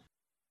is.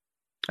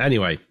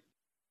 Anyway,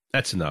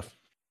 that's enough.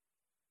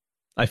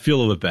 I feel a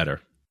little bit better.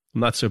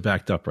 I'm not so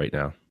backed up right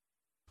now.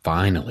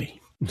 Finally.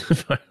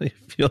 Finally,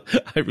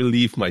 I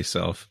relieve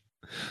myself.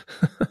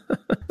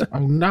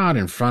 I'm not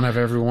in front of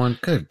everyone.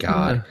 Good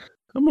God.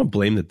 I'm going to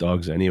blame the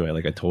dogs anyway,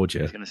 like I told you.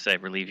 I was going to say,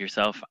 relieve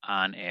yourself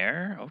on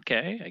air.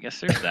 Okay, I guess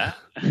there's that.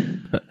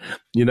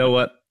 You know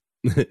what?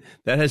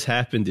 That has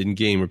happened in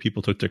game where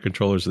people took their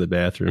controllers to the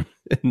bathroom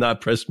and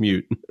not press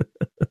mute.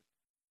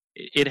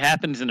 It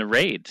happens in the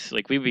raids.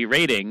 Like, we'd be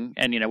raiding,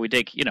 and, we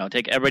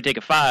everybody take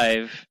a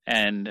 5,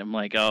 and I'm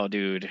like, oh,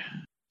 dude.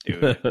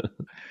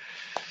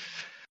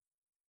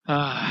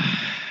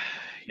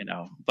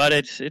 But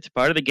it's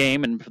part of the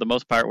game, and for the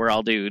most part, we're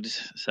all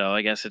dudes, so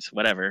I guess it's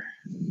whatever.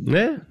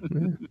 Yeah.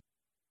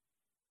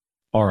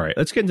 All right,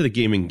 let's get into the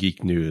gaming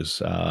geek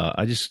news.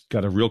 I just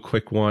got a real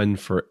quick one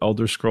for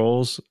Elder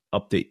Scrolls.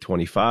 Update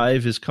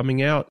 25 is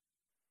coming out,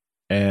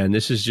 and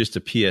this is just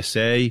a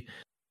PSA.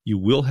 You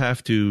will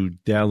have to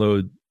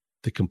download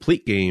the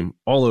complete game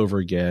all over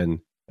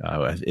again.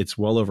 It's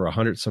well over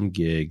 100 some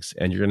gigs,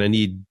 and you're going to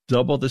need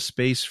double the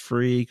space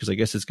free because I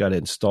guess it's got it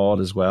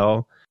installed as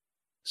well.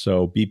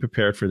 So be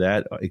prepared for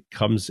that. It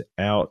comes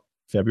out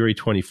February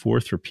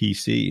 24th for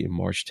PC and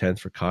March 10th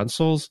for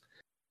consoles.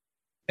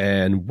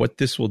 And what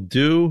this will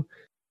do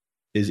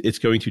is it's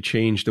going to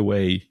change the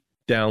way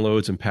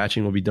downloads and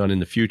patching will be done in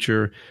the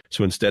future.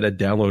 So instead of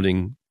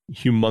downloading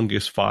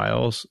humongous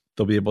files,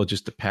 they'll be able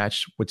just to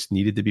patch what's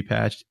needed to be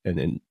patched and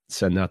then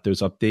send out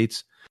those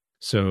updates.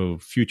 So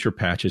future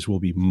patches will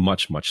be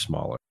much, much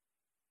smaller.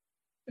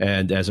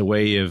 And as a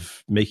way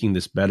of making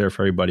this better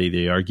for everybody,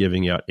 they are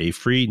giving out a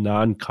free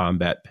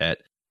non-combat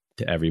pet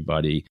to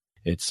everybody.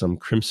 It's some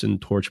Crimson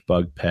Torch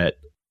bug pet.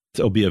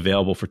 It'll be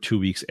available for 2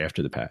 weeks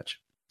after the patch.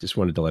 Just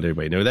wanted to let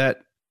everybody know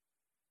that.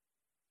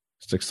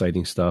 It's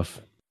exciting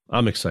stuff.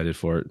 I'm excited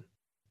for it.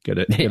 Get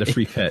a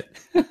free pet.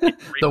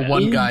 The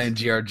one guy in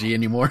GRG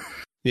anymore.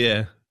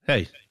 Yeah.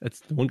 Hey,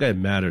 that's the one guy that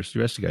matters. The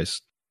rest of the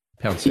guys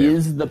pounce out.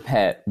 Is the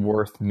pet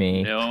worth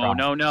me?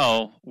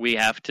 No. We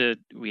have to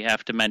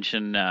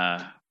mention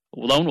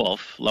Lone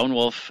Wolf. Lone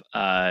Wolf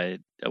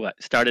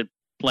started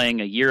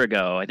playing a year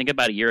ago. I think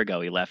about a year ago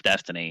he left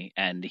Destiny,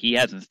 and he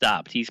hasn't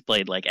stopped. He's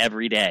played like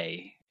every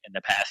day in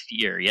the past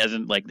year. He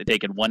hasn't like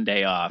taken one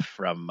day off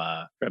from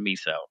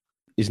ESO.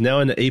 He's now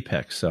in the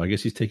Apex, so I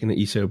guess he's taking the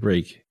ESO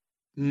break.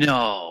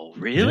 No,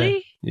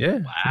 really? Yeah.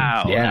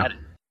 Wow. Yeah.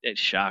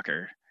 It's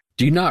shocker.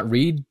 Do you not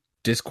read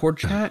Discord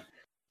chat?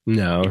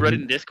 No. You wrote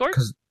it in Discord?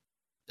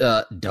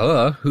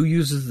 Duh. Who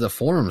uses the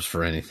forums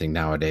for anything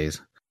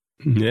nowadays?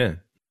 Yeah.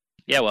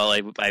 Yeah, well,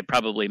 I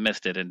probably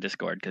missed it in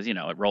Discord because,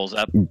 it rolls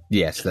up.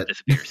 Yes, that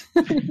disappears.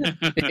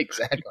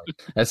 Exactly.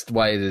 That's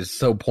why it is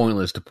so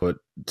pointless to put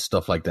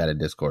stuff like that in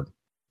Discord.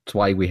 That's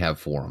why we have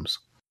forums.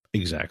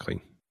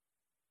 Exactly.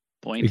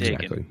 Point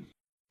taken.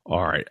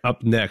 All right.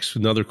 Up next,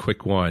 another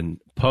quick one.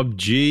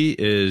 PUBG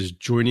is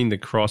joining the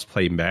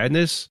crossplay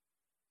madness.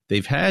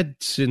 They've had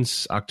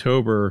since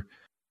October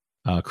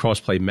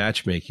crossplay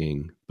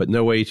matchmaking, but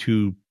no way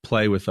to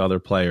play with other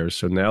players.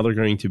 So now they're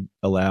going to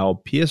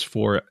allow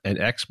PS4 and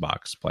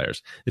Xbox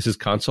players, this is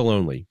console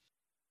only,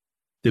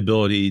 the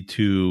ability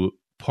to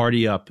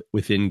party up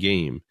within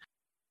game.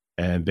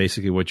 And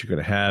basically what you're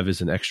going to have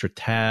is an extra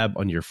tab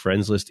on your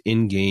friends list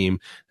in game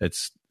that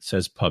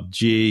says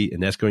PUBG,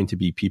 and that's going to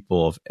be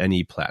people of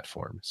any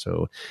platform.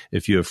 So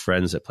if you have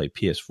friends that play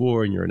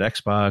PS4 and you're an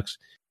Xbox,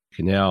 you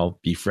can now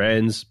be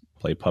friends,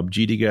 play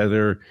PUBG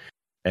together,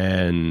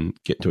 and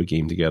get into a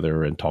game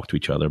together and talk to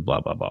each other, blah,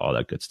 blah, blah, all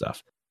that good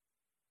stuff.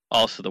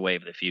 Also the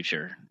wave of the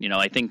future.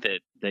 I think that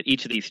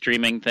each of these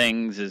streaming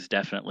things is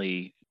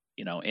definitely,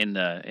 in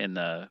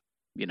the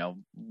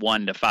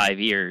 1 to 5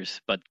 years,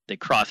 but the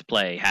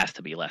cross-play has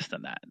to be less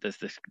than that. This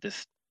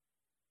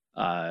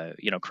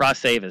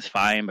cross-save is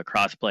fine, but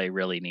cross-play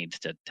really needs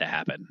to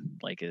happen.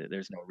 Like,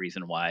 there's no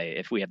reason why,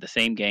 if we have the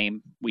same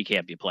game, we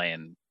can't be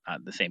playing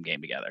the same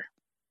game together.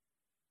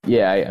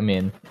 Yeah,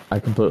 I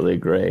completely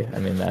agree.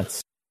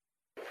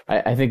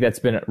 I think that's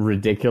been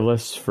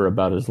ridiculous for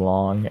about as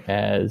long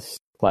as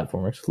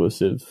platform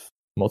exclusive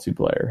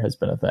multiplayer has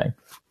been a thing.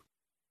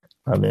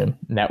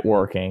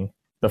 Networking,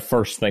 the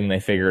first thing they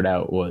figured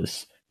out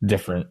was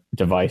different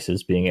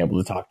devices being able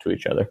to talk to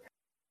each other.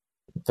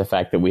 The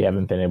fact that we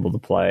haven't been able to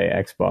play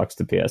Xbox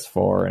to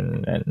PS4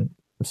 and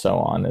so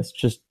on is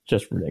just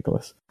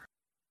ridiculous.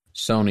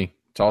 Sony.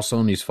 It's all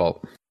Sony's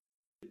fault.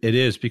 It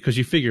is, because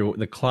you figure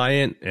the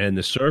client and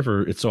the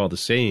server, it's all the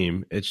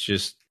same. It's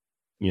just,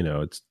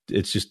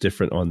 it's just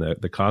different on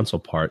the console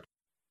part.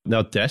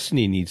 Now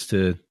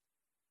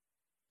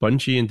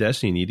Bungie and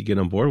Destiny need to get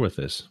on board with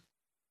this.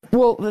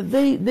 Well,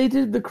 they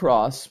did the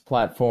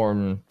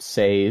cross-platform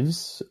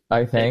saves, I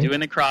think. They're doing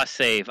the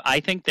cross-save. I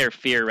think their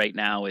fear right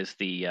now is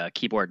the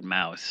keyboard and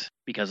mouse,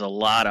 because a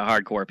lot of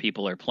hardcore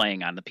people are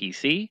playing on the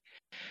PC.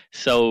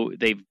 So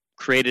they've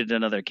created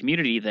another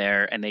community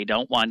there, and they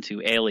don't want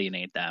to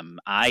alienate them.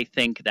 I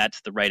think that's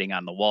the writing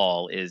on the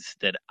wall, is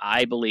that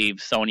I believe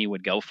Sony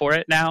would go for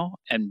it now,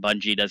 and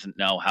Bungie doesn't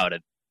know how to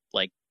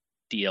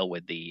deal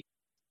with the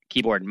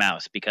keyboard and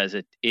mouse, because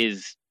it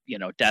is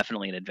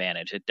definitely an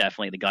advantage.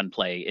 The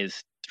gunplay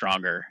is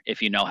stronger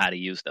if you know how to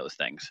use those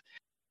things.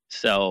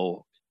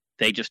 So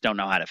they just don't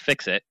know how to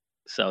fix it.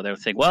 So they're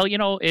saying, well,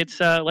 it's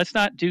let's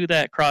not do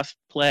that cross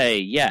play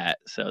yet.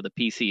 So the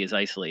PC is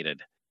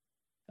isolated.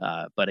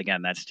 But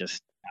again, that's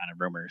just kind of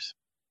rumors.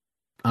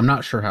 I'm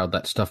not sure how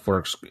that stuff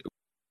works.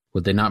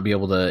 Would they not be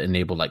able to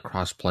enable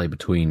cross-play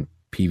between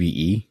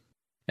PvE,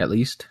 at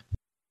least?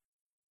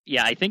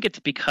 Yeah, I think it's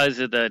because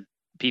of the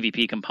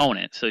PvP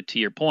component. So to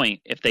your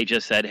point, if they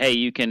just said, hey,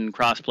 you can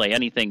cross-play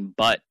anything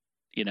but,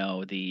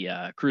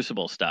 the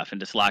Crucible stuff,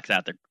 and just locks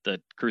out the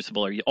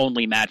Crucible, or you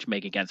only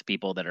matchmake against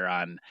people that are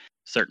on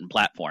certain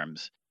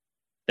platforms,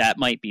 that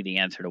might be the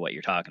answer to what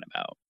you're talking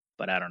about.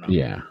 But I don't know.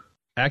 Yeah.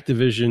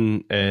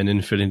 Activision and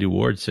Infinity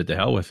Ward said to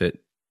hell with it.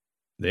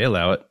 They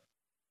allow it.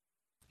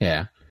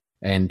 Yeah.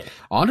 And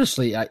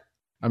honestly, I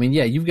mean,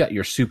 you've got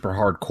your super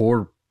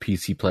hardcore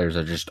PC players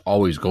that are just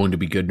always going to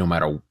be good no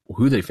matter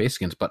who they face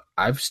against, but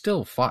I've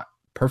still fought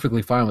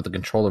perfectly fine with the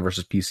controller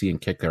versus PC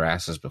and kicked their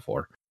asses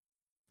before.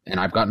 And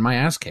I've gotten my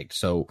ass kicked.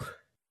 So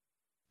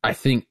I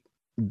think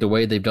the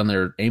way they've done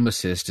their aim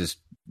assist has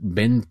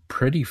been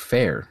pretty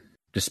fair.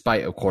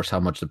 despite, of course, how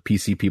much the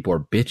PC people are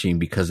bitching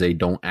because they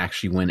don't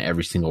actually win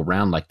every single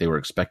round like they were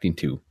expecting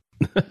to.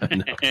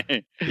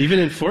 Even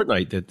in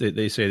Fortnite,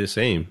 they say the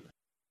same.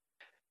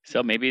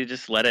 So maybe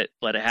just let it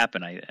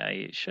happen.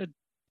 I should.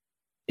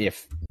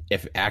 If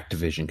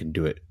Activision can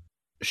do it,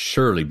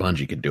 surely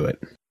Bungie could do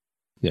it.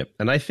 Yep.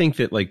 And I think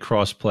that like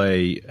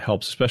crossplay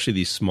helps, especially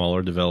these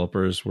smaller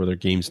developers where their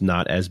game's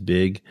not as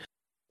big.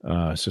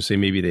 So say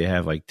maybe they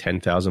have like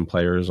 10,000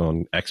 players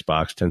on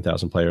Xbox,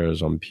 10,000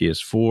 players on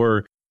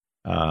PS4,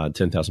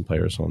 10,000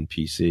 players on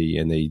PC,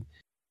 and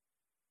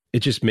it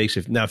just makes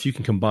it. Now, if you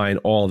can combine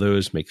all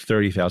those, make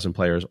 30,000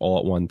 players all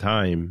at one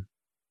time,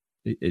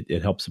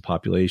 it helps the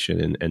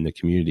population and the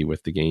community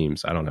with the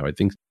games. I don't know. I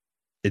think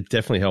it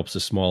definitely helps the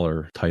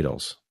smaller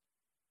titles.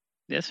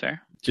 That's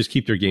fair. Just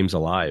keep their games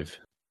alive.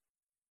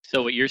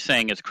 So what you're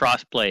saying is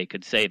crossplay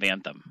could save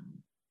Anthem.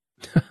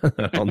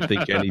 I don't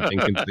think anything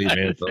can save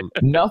Anthem.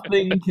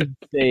 Nothing can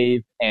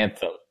save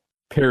Anthem.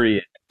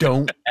 Period.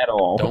 Don't At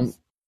all.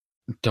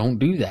 Don't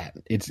do that.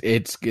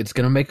 It's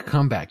gonna make a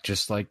comeback,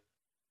 just like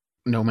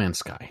No Man's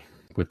Sky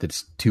with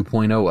its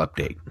 2.0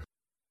 update.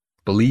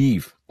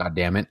 Believe,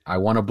 goddammit, I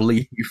want to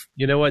believe.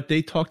 You know what?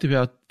 They talked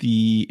about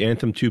the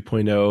Anthem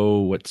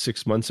 2.0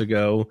 6 months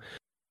ago,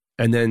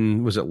 and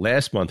then was it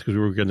last month because we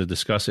were going to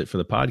discuss it for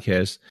the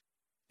podcast?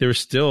 They were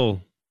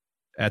still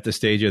at the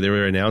stage where they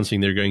were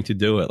announcing they're going to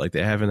do it. Like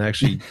they haven't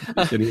actually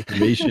put any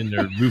information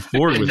or moved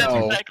forward with That's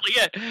it. exactly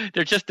it.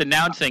 They're just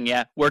announcing,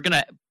 we're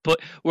gonna put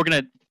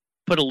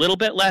a little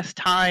bit less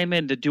time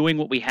into doing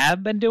what we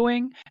have been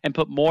doing and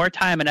put more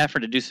time and effort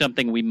to do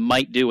something we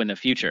might do in the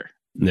future.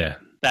 Yeah.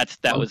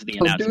 That was the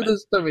announcement. Don't do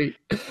this to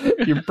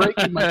me. You're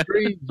breaking my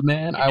dreams,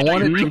 man. I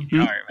want it to be.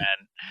 Man.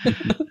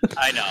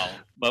 I know,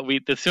 but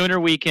the sooner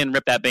we can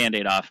rip that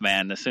Band-Aid off,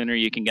 man, the sooner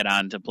you can get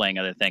on to playing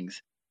other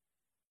things.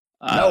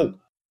 No,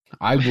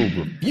 I will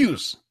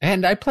refuse.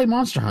 And I play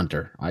Monster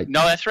Hunter.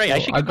 No, that's right.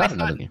 I got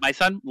another game. My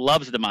son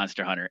loves the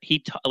Monster Hunter.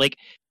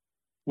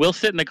 We'll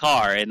sit in the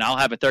car and I'll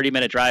have a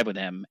 30-minute drive with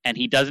him, and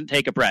he doesn't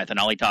take a breath, and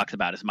all he talks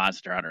about is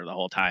Monster Hunter the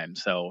whole time.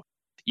 So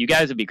you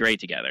guys would be great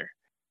together.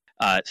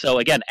 So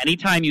again,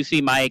 anytime you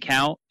see my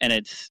account and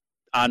it's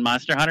on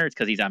Monster Hunter, it's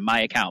because he's on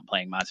my account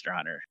playing Monster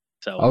Hunter.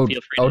 So feel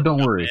free to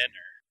don't worry. in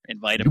or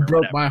invite him. You or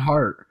broke whatever. my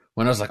heart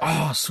when I was like,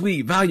 "Oh,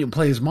 sweet, Valiant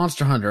plays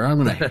Monster Hunter. I'm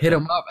gonna hit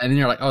him up," and then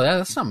you're like, "Oh,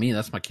 that's not me.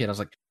 That's my kid." I was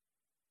like,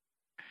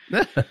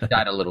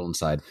 died a little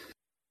inside.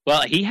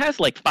 Well, he has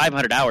like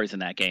 500 hours in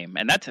that game,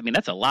 and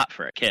that's a lot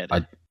for a kid.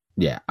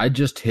 I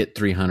just hit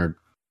 300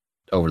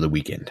 over the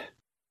weekend.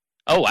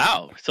 Oh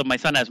wow! So my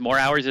son has more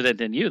hours in it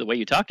than you. The way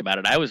you talked about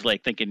it, I was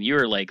like thinking you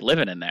were like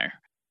living in there.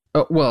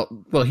 Oh, well.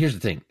 Here's the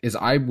thing: is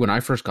when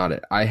I first got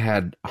it, I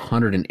had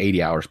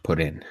 180 hours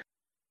put in,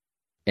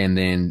 and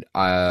then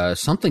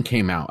something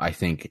came out, I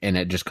think, and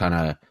it just kind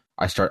of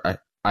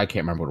I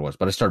can't remember what it was,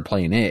 but I started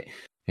playing it,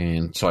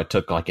 and so I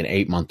took like an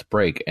 8-month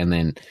break, and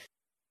then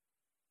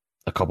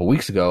a couple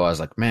weeks ago, I was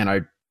like, man,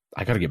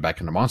 I got to get back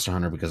into Monster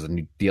Hunter because the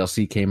new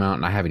DLC came out,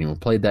 and I haven't even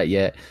played that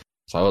yet.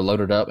 So I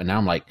loaded up, and now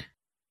I'm like,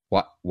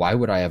 why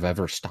would I have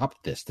ever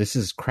stopped this? This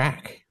is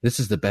crack. This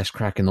is the best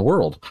crack in the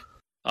world.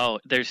 Oh,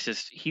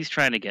 he's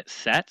trying to get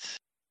sets.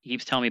 He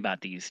keeps telling me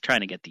about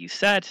trying to get these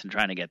sets and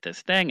trying to get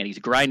this thing, and he's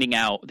grinding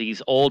out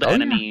these old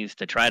enemies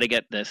to try to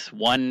get this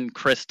one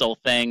crystal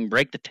thing,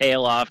 break the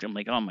tail off. I'm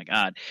like, oh my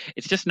god,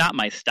 it's just not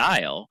my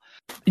style.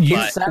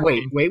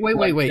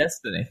 Wait.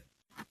 Destiny.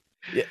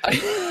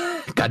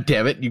 God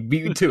damn it, you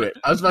beat me to it.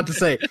 I was about to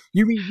say,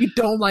 you mean you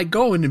don't like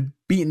going and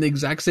beating the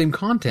exact same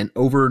content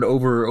over and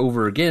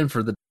over again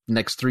for the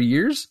next 3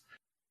 years?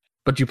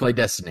 But you play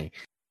Destiny.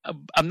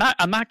 I'm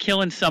not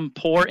killing some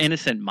poor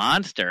innocent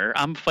monster.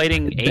 I'm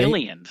fighting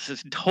aliens.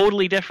 It's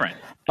totally different.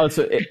 Oh,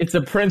 so it's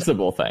a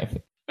principle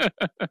thing.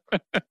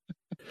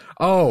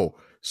 Oh,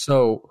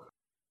 so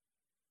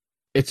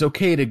it's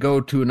okay to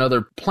go to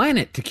another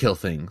planet to kill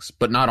things,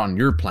 but not on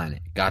your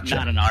planet. Gotcha.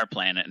 Not on our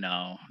planet.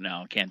 No,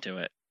 can't do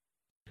it.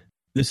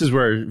 This is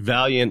where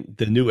Valiant,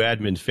 the new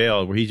admin,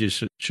 failed, where he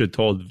just should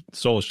told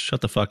Soul,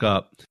 shut the fuck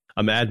up.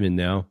 I'm admin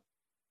now.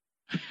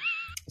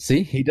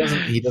 See, he doesn't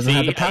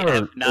have the power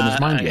in his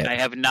mind yet. I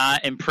have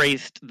not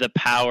embraced the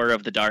power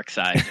of the dark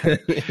side.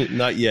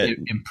 Not yet.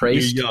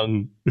 Embraced? You're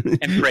young.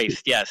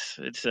 Embraced, yes.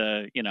 It's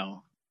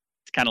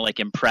it's kind of like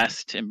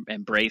impressed and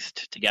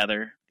embraced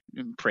together.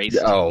 Embraced.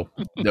 Oh,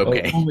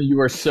 okay. Only you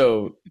are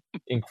so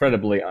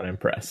incredibly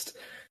unimpressed.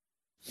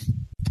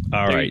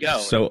 All There right. you go.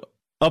 So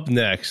up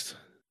next,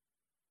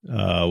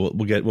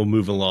 we'll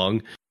move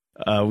along.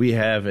 We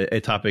have a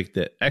topic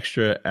that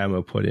Extra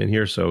Ammo put in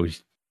here, so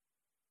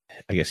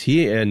I guess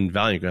he and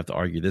Valiant are going to have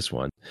to argue this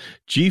one.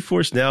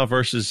 GeForce Now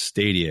versus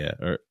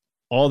Stadia.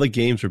 All the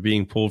games are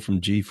being pulled from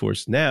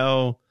GeForce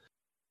Now.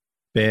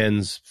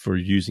 Bans for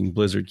using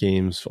Blizzard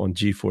games on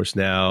GeForce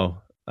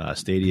Now.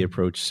 Stadia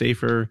approach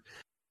safer.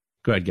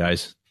 Go ahead,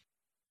 guys.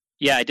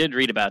 Yeah, I did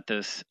read about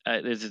this.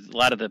 There's a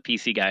lot of the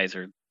PC guys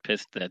are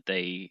pissed that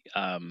they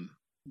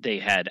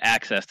had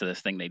access to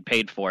this thing. They'd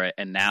paid for it,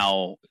 and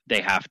now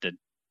they have to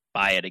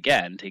buy it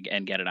again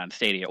and get it on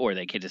Stadia, or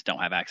they just don't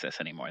have access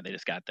anymore. They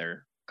just got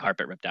their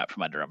carpet ripped out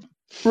from under them.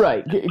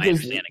 Right. That's my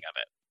understanding of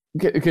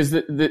it. Because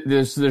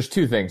there's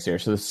two things here.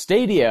 So the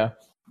Stadia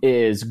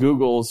is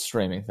Google's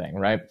streaming thing,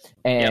 right?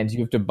 And you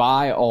have to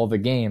buy all the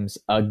games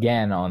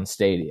again on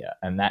Stadia,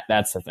 and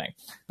that's the thing.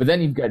 But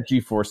then you've got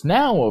GeForce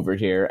Now over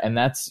here, and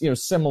that's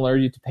similar.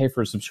 You have to pay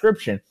for a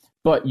subscription,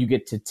 but you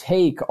get to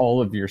take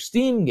all of your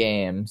Steam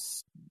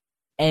games,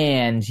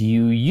 and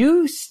you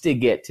used to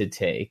get to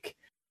take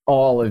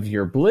all of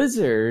your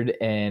Blizzard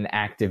and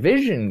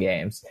Activision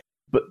games,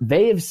 but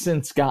they have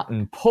since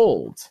gotten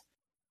pulled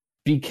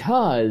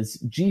because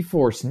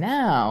GeForce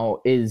Now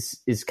is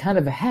kind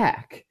of a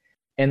hack.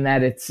 In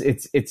that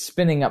it's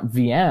spinning up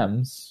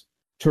VMs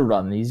to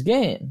run these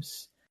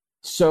games.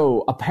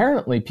 So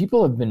apparently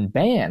people have been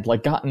banned,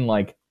 gotten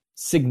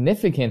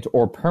significant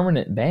or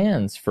permanent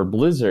bans for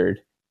Blizzard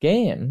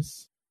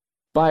games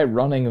by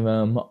running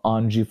them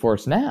on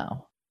GeForce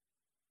Now.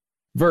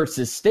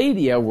 Versus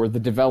Stadia, where the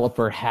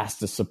developer has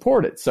to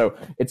support it. So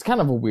it's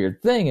kind of a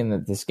weird thing in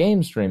that this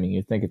game streaming,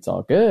 you think it's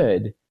all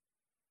good,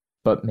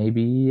 but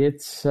maybe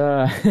it's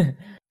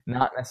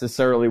not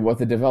necessarily what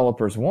the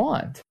developers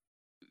want.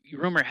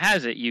 Rumor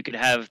has it you could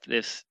have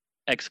this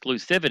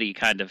exclusivity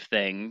kind of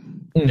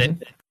thing Mm-hmm.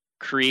 that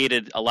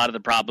created a lot of the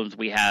problems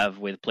we have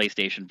with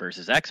PlayStation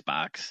versus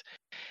Xbox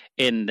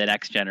in the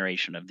next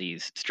generation of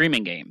these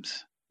streaming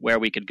games, where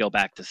we could go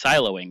back to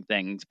siloing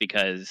things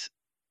because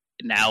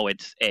now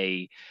it's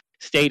a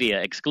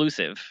Stadia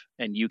exclusive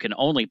and you can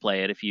only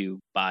play it if you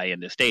buy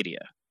into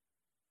Stadia.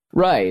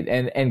 Right,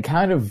 and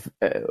kind of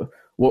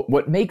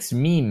what makes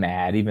me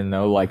mad, even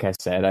though, like I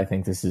said, I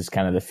think this is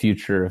kind of the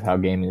future of how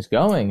gaming is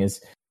going,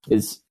 is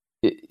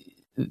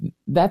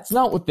that's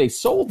not what they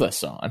sold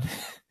us on.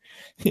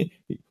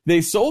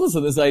 They sold us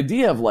on this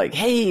idea of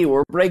hey,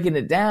 we're breaking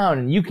it down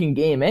and you can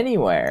game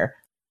anywhere.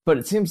 But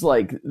it seems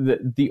like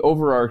the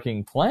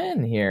overarching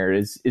plan here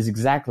is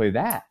exactly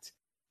that,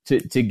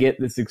 to get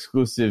this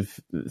exclusive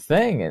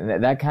thing,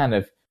 and that kind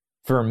of,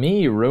 for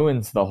me,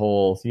 ruins the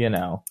whole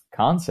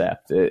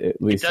concept. At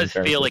least it does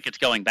feel like it's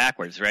going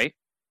backwards, right?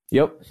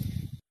 Yep.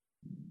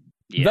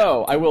 Yeah.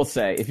 Though I will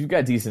say, if you've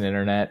got decent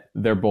internet,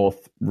 they're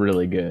both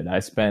really good.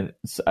 I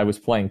was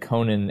playing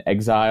Conan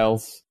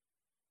Exiles,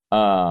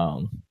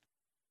 or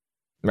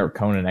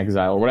Conan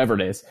Exile, or whatever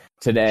it is,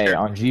 today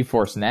on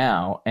GeForce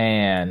Now,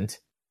 and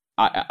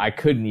I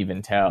couldn't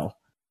even tell.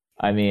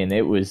 I mean,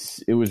 it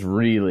was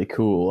really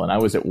cool, and I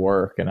was at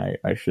work, and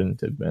I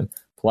shouldn't have been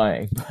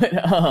playing,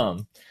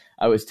 but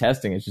I was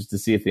testing it just to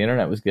see if the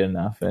internet was good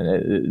enough,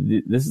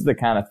 and this is the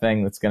kind of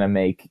thing that's going to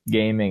make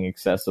gaming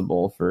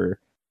accessible for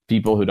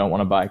people who don't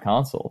want to buy a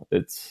console.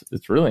 It's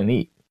really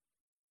neat.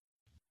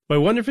 Well,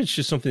 I wonder if it's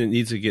just something that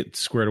needs to get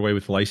squared away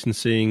with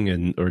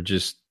licensing or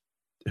just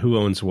who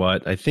owns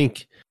what. I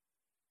think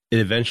it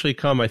eventually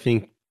come. I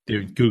think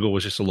Google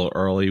was just a little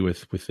early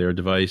with their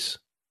device.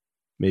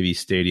 Maybe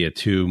Stadia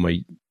 2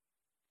 might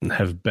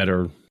have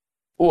better.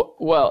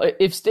 Well,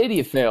 if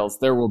Stadia fails,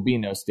 there will be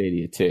no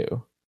Stadia 2.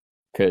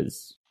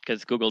 Because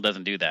Google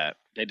doesn't do that.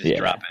 They just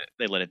drop it.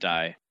 They let it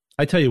die.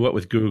 I tell you what,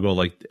 with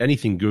Google,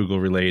 anything Google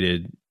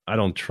related, I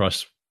don't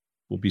trust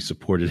will be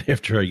supported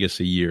after, I guess,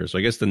 a year. So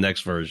I guess the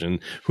next version,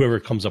 whoever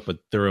comes up with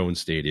their own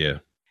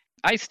Stadia.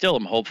 I still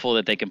am hopeful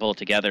that they can pull it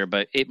together,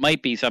 but it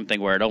might be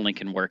something where it only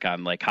can work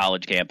on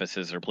college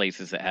campuses or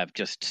places that have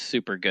just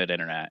super good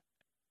internet.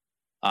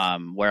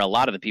 Where a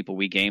lot of the people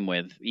we game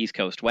with, East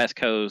Coast, West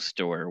Coast,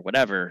 or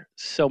whatever,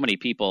 so many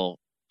people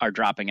are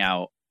dropping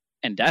out.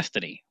 And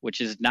Destiny, which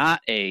is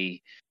not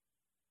a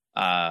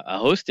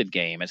hosted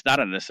game, it's not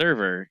on a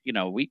server.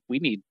 We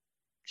need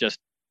just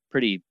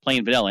pretty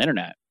plain vanilla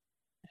internet,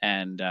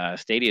 and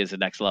Stadia is the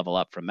next level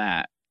up from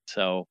that.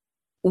 So,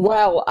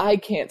 well, I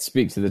can't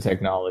speak to the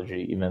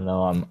technology, even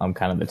though I'm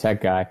kind of the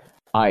tech guy.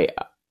 I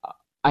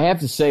have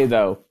to say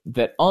though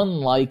that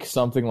unlike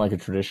something like a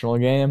traditional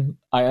game,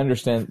 I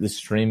understand that the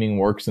streaming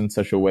works in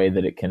such a way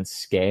that it can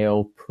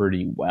scale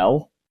pretty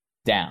well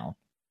down.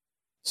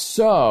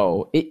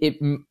 So it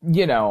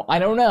I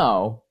don't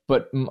know,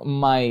 but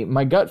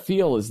my gut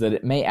feel is that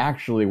it may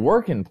actually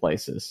work in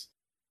places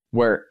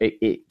where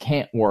it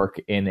can't work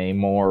in a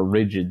more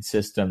rigid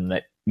system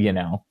that,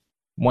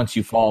 once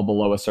you fall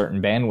below a certain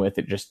bandwidth,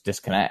 it just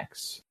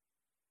disconnects.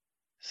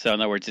 So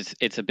in other words,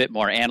 it's a bit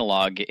more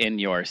analog in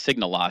your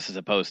signal loss as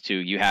opposed to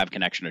you have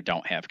connection or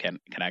don't have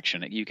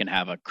connection. You can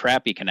have a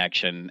crappy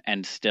connection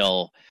and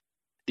still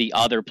the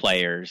other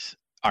players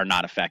are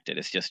not affected.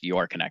 It's just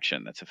your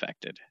connection that's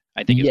affected.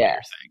 I think is what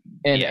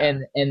you're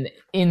saying. And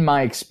in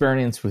my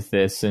experience with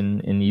this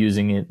and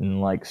using it in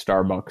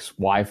Starbucks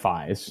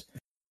Wi-Fi's,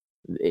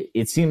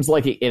 it seems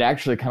like it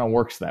actually kind of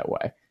works that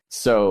way.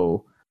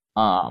 So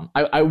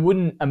I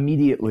wouldn't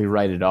immediately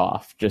write it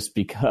off just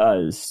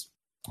because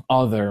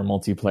other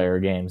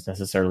multiplayer games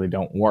necessarily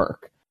don't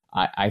work.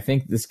 I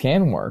think this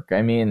can work.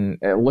 I mean,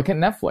 look at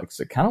Netflix.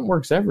 It kind of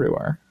works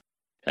everywhere.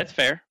 That's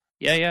fair.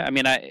 Yeah. I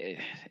mean,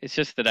 it's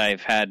just that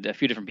I've had a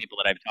few different people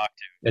that I've talked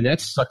to. And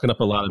that's sucking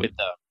up a lot of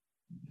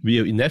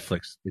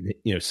Netflix,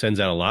 sends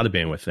out a lot of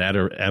bandwidth. That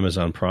or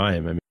Amazon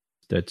Prime. I mean,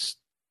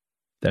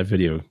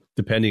 the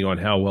depending on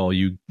how well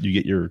you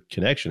get your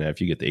connection. If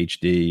you get the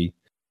HD,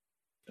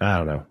 I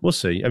don't know. We'll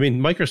see. I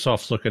mean,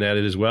 Microsoft's looking at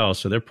it as well,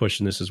 so they're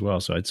pushing this as well.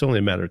 So it's only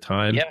a matter of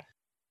time. Yeah.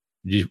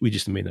 We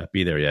just may not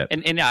be there yet.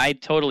 And I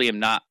totally am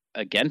not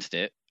against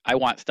it. I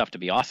want stuff to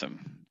be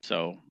awesome.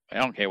 So I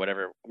don't care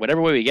whatever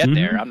way we get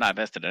there. I'm not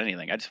vested in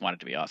anything. I just want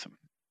it to be awesome.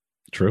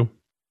 True.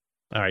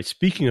 All right.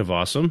 Speaking of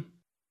awesome,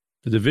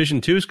 the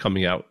Division 2 is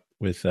coming out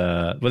with,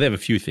 well, they have a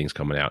few things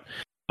coming out.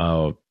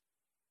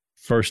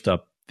 First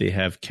up, they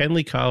have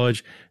Kenley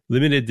College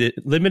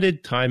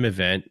limited time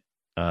event.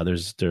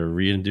 They're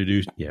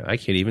reintroducing. Yeah, I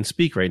can't even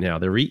speak right now.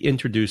 They're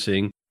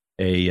reintroducing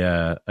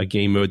a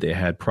game mode they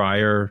had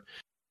prior,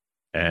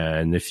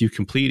 and if you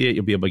complete it,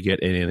 you'll be able to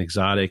get an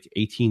exotic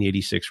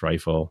 1886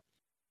 rifle.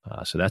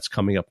 So that's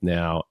coming up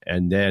now,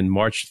 and then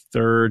March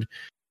 3rd,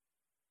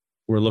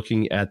 we're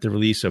looking at the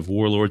release of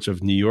Warlords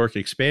of New York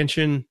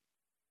expansion.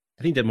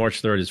 I think that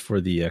March 3rd is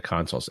for the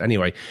consoles.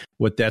 Anyway,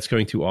 what that's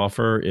going to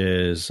offer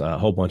is a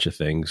whole bunch of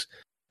things.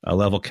 A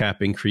level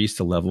cap increase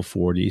to level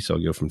 40, so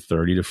it'll go from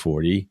 30 to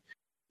 40.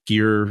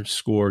 Gear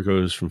score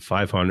goes from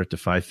 500 to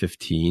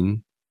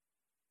 515.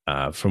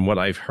 From what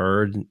I've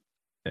heard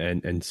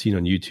and seen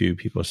on YouTube,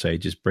 people say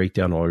just break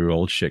down all your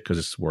old shit because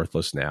it's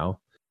worthless now.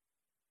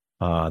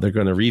 They're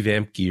going to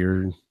revamp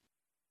gear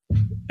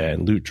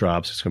and loot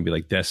drops. It's going to be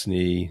like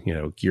Destiny,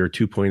 Gear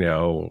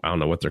 2.0. I don't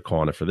know what they're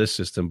calling it for this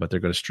system, but they're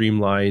going to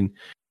streamline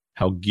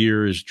how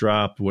gear is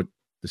dropped, what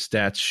the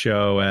stats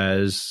show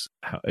as,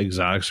 how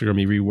exotics are going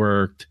to be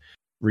reworked,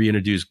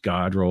 reintroduce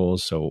god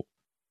rolls. So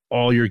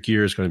all your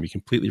gear is going to be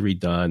completely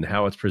redone.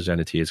 How it's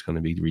presented to you is going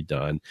to be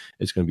redone.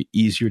 It's going to be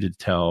easier to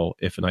tell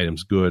if an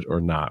item's good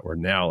or not. Where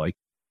now, I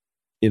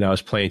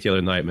was playing the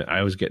other night,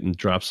 I was getting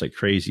drops like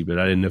crazy, but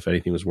I didn't know if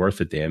anything was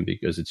worth a damn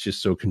because it's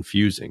just so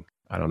confusing.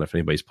 I don't know if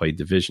anybody's played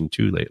Division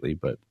 2 lately,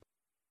 but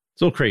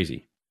it's a little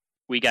crazy.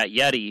 We got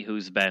Yeti,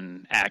 who's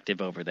been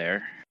active over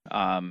there.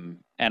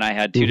 And I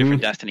had two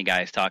different Destiny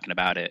guys talking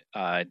about it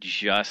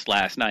just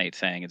last night,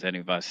 saying, is any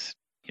of us,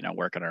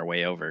 working our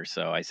way over?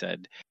 So I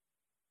said,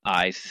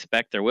 I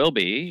suspect there will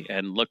be,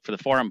 and look for the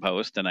forum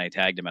post. And I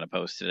tagged him in a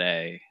post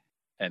today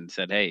and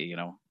said, hey,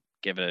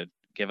 give it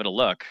a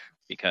look,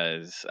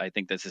 because I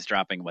think this is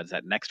dropping. What's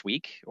that, next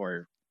week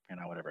or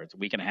whatever? It's a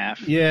week and a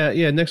half.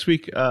 Yeah, next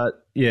week.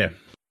 Yeah.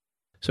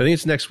 So I think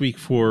it's next week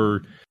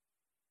for.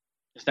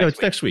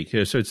 It's next week.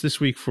 So it's this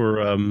week for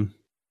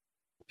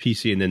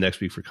PC and then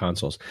next week for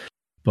consoles.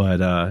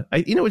 But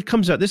it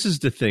comes out. This is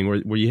the thing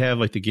where you have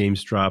like the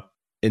games drop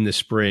in the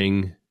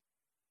spring,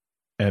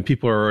 and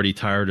people are already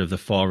tired of the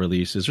fall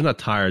releases. They're not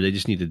tired. They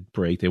just need a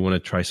break. They want to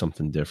try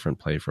something different,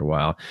 play for a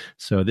while.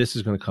 So this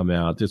is going to come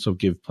out. This will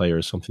give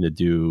players something to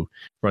do,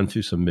 run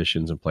through some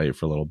missions and play it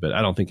for a little bit.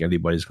 I don't think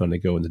anybody's going to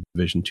go into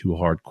Division 2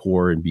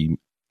 hardcore and be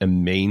a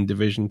main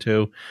Division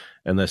 2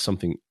 unless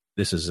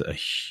this is a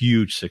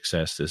huge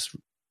success, this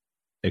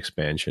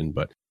expansion.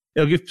 But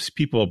it'll give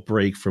people a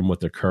break from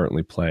what they're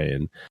currently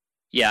playing.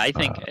 Yeah, I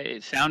think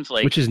it sounds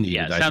like, which is needed.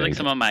 Yeah, it sounds like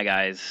some of my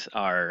guys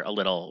are a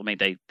little. I mean,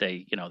 they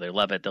they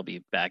love it. They'll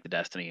be back to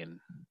Destiny and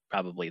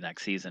probably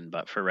next season.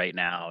 But for right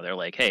now, they're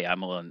like, hey, I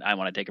want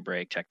to take a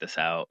break, check this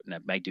out, and I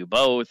might do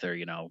both, or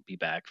be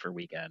back for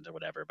weekends or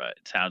whatever. But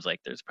it sounds like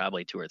there's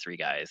probably 2 or 3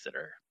 guys that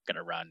are going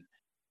to run.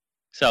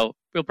 So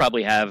we'll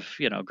probably have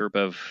a group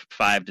of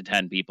 5 to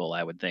 10 people,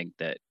 I would think,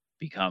 that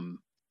become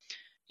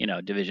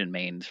Division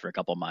mains for a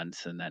couple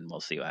months, and then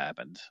we'll see what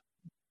happens.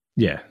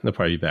 Yeah, they'll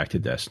probably be back to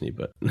Destiny,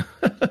 but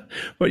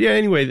but yeah.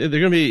 Anyway, they're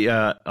going to be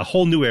a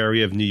whole new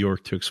area of New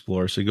York to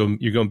explore. So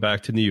you're going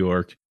back to New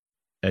York.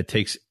 It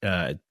takes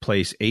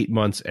place 8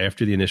 months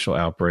after the initial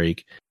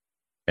outbreak,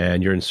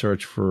 and you're in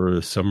search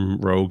for some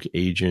rogue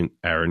agent,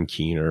 Aaron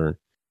Keener.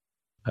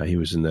 He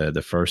was in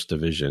the first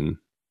division.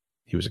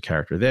 He was a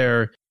character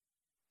there,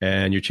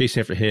 and you're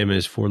chasing after him and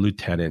his 4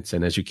 lieutenants.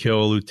 And as you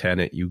kill a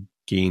lieutenant, you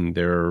gain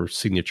their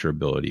signature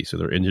ability. So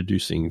they're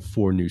introducing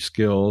 4 new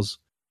skills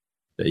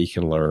that you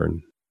can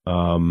learn.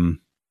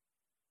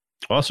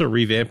 Also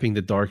revamping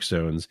the Dark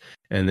Zones,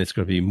 and it's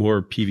going to be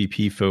more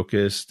PvP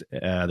focused.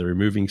 They're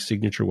removing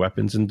signature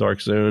weapons in Dark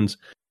Zones.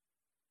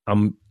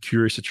 I'm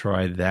curious to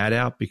try that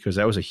out because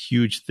that was a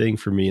huge thing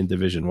for me in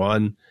Division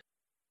 1,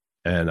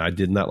 and I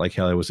did not like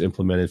how it was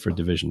implemented for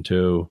Division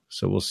 2.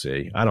 So we'll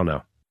see. I don't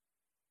know.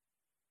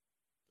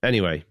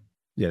 Anyway,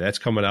 yeah, that's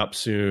coming up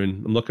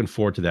soon. I'm looking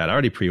forward to that. I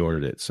already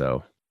pre-ordered it,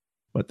 so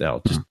what the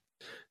hell? Just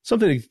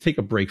something to take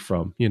a break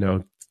from,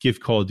 give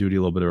Call of Duty a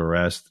little bit of a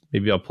rest.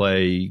 Maybe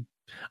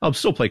I'll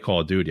still play Call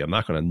of Duty. I'm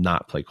not going to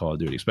not play Call of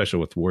Duty, especially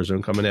with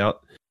Warzone coming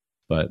out.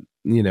 But,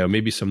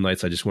 maybe some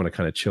nights I just want to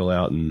kind of chill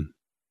out and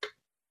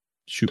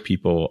shoot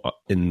people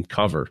in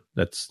cover.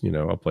 That's,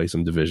 I'll play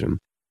some Division.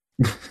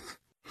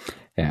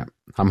 Yeah.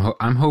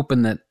 I'm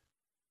hoping that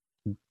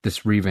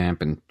this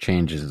revamp and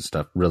changes and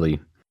stuff really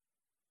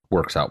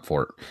works out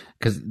for it,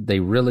 because they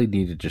really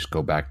need to just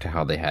go back to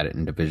how they had it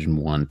in Division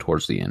 1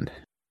 towards the end,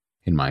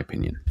 in my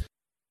opinion.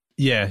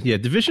 Yeah.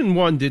 Division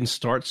 1 didn't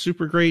start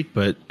super great,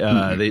 but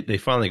they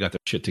finally got their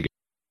shit together.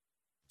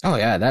 Oh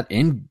yeah, that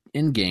end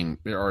game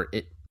or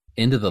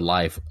into the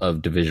life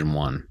of Division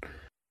 1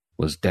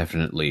 was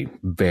definitely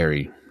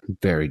very,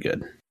 very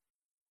good.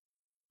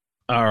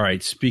 All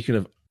right. Speaking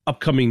of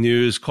upcoming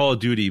news, Call of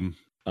Duty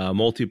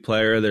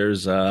multiplayer,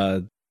 there's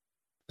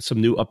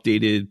some new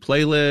updated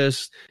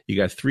playlists. You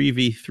got 3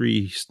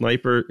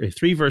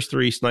 versus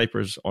 3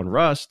 snipers on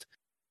Rust.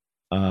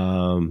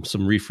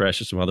 Some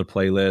refreshes, some other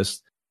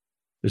playlists.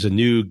 There's a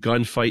new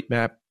gunfight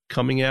map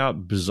coming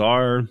out,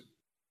 Bizarre.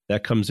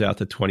 That comes out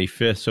the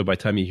 25th. So by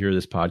the time you hear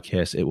this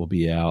podcast, it will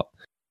be out.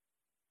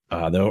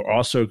 They're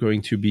also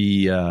going to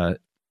be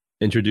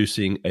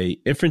introducing a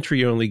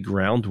infantry-only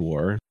Ground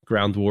War.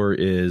 Ground War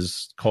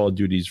is Call of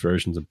Duty's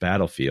versions of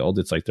Battlefield.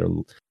 It's like their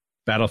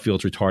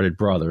Battlefield's retarded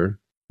brother.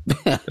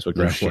 That's what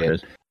Ground War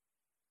is.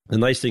 The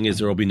nice thing is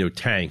there will be no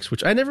tanks,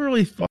 which I never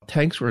really thought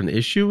tanks were an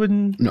issue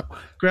in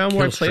Ground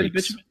War.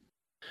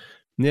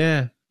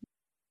 Yeah.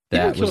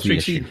 That was the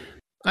issue.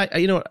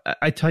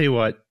 I tell you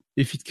what,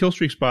 if kill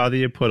streaks bother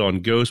you, put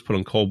on Ghost, put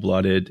on Cold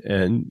Blooded,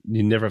 and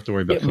you never have to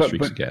worry about kill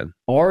streaks again.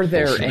 Are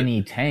there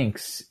any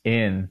tanks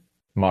in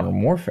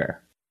Modern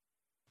Warfare?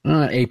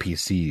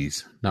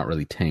 APCs, not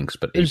really tanks,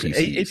 but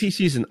APCs.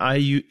 APCs and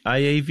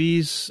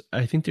IAVs,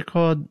 I think they're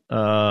called.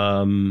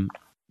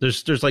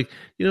 There's like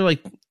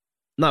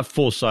not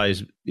full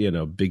size,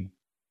 big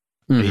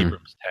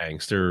Abrams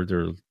tanks.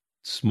 They're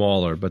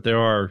smaller, but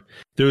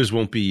those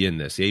won't be in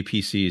this. The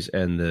APCs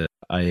and the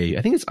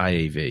I think it's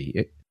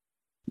IAV.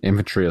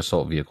 Infantry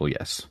assault vehicle,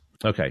 yes.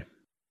 Okay.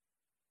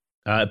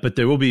 But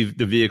there will be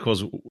the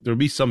vehicles. There will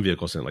be some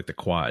vehicles in it, like the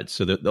quads,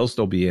 so they'll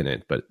still be in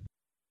it, but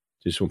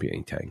there just won't be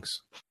any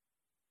tanks.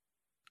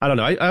 I don't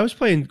know. I was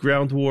playing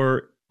Ground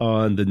War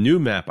on the new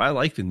map. I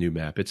like the new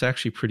map. It's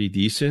actually pretty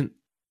decent.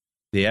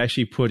 They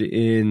actually put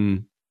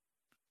in,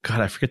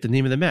 God, I forget the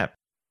name of the map.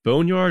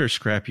 Boneyard or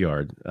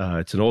Scrapyard.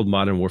 It's an old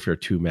Modern Warfare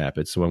 2 map.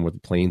 It's the one where the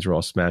planes are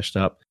all smashed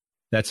up.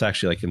 That's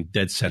actually like in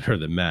dead center of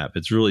the map.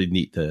 It's really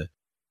neat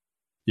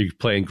you're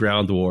playing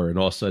Ground War and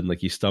all of a sudden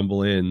like you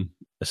stumble in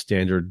a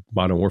standard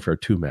Modern Warfare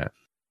 2 map.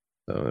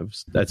 So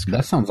that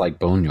sounds like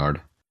Boneyard.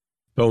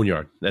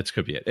 Boneyard. That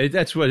could be it. I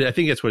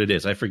think that's what it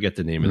is. I forget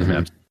the name of the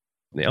map.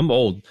 I'm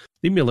old.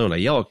 Leave me alone. I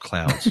yell at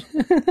clouds.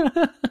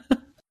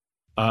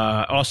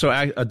 Also,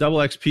 a double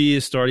XP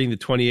is starting the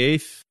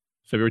 28th,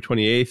 February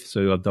 28th.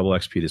 So you'll have double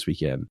XP this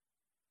weekend.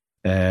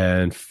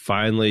 And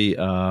finally,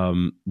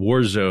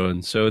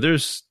 Warzone. So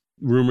there's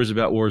rumors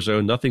about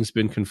Warzone. Nothing's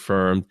been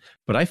confirmed,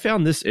 but I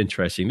found this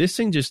interesting.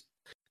 This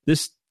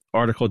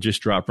article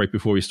just dropped right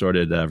before we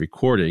started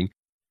recording.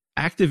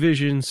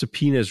 Activision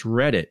subpoenas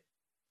Reddit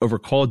over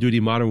Call of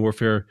Duty Modern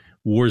Warfare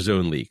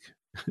Warzone leak.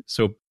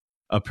 So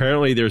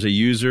apparently there's a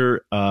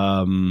user,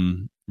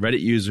 Reddit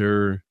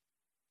user,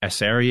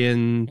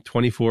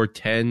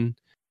 Asarian2410,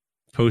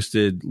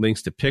 posted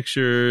links to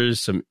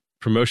pictures, some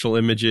promotional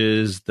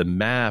images, the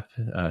map,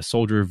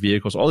 soldier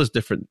vehicles, all this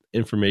different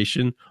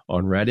information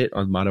on Reddit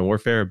on Modern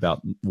Warfare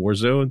about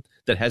Warzone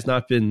that has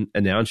not been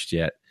announced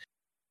yet.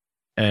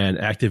 And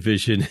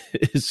Activision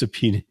is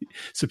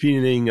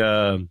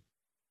subpoenaing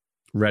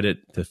Reddit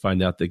to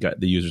find out the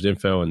user's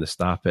info and to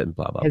stop it and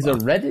blah, blah, Has blah. a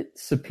Reddit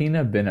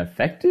subpoena been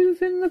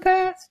effective in the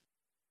past?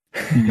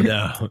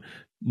 No.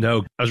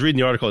 I was reading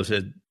the article. It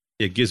said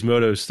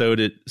Gizmodo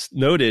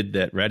noted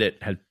that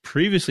Reddit had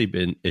previously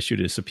been issued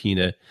a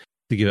subpoena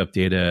to give up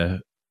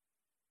data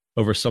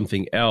over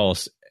something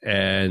else,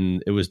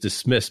 and it was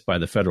dismissed by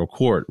the federal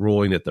court,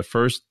 ruling that the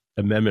First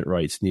Amendment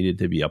rights needed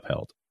to be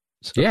upheld.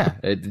 So, yeah,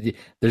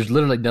 there's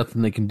literally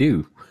nothing they can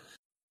do.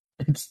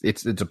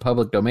 It's a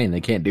public domain.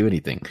 They can't do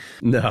anything.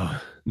 No.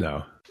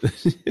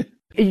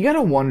 You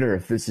gotta wonder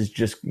if this is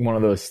just one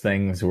of those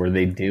things where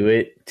they do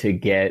it to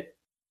get,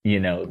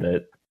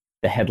 the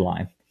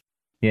headline.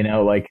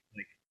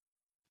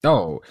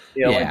 Oh,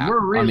 yeah. Like, we're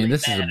really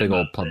this is a big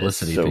old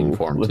publicity thing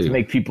for them, let's too.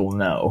 make people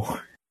know.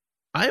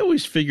 I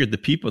always figured the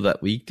people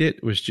that leaked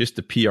it was just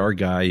the PR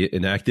guy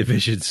in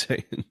Activision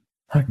saying,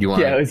 it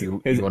was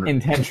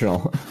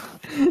intentional.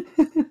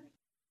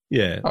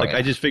 Yeah,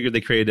 I just figured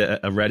they created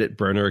a Reddit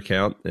burner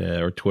account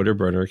or Twitter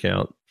burner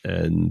account,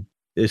 and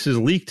this is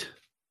leaked.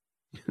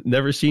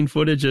 Never seen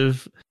footage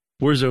of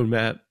Warzone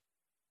map.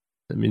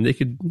 I mean, they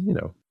could,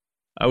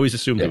 I always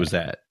assumed it was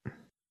that.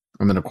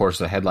 And then, of course,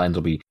 the headlines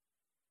will be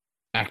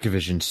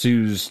Activision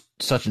sues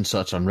such and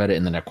such on Reddit,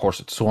 and then, of course,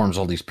 it swarms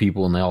all these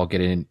people, and they all get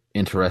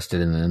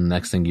interested, and then the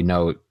next thing you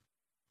know, it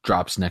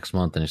drops next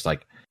month, and it's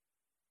like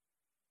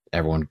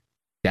everyone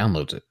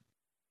downloads it.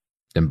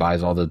 And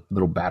buys all the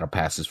little battle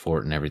passes for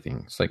it and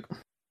everything. It's like,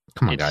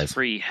 come on, guys. It's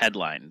free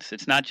headlines.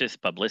 It's not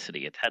just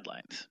publicity, it's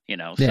headlines,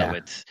 Yeah. So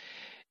it's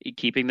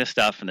keeping the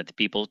stuff and at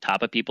the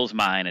top of people's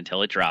mind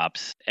until it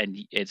drops. And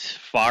it's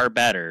far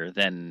better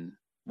than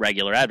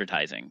regular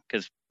advertising,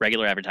 because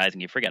regular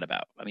advertising you forget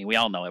about. I mean, we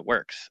all know it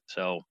works.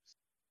 So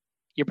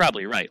you're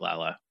probably right,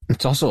 Lala.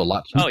 It's also a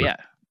lot cheaper. Oh, yeah.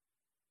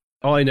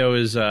 All I know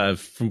is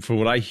from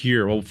what I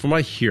hear, is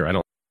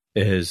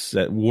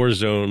that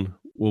Warzone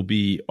will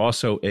be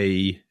also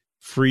a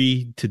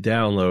free to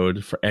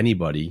download for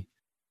anybody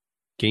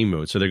game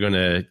mode. So they're going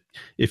to,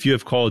 if you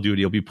have Call of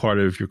Duty, it'll be part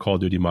of your Call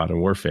of Duty Modern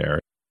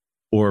Warfare.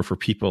 Or for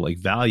people like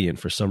Valiant,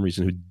 for some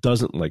reason, who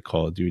doesn't like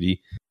Call of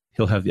Duty,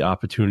 he'll have the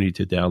opportunity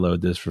to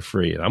download this for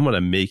free. And I'm going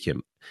to make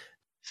him.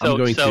 So, I'm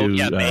going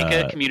to make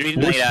a community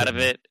night out of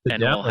it,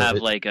 and we'll have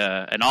it. like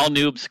an all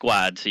noob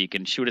squad, so you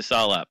can shoot us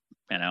all up.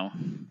 You know,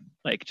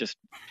 like just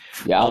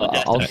Yeah, all the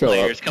I'll Destiny show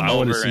players up. come I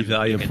want over to see and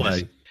Valiant you can play.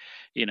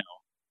 just,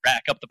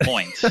 rack up the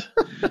points.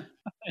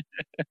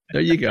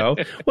 There you go.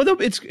 Well, no,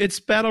 it's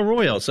battle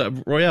royale.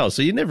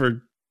 So you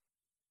never,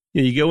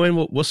 you go in.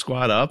 We'll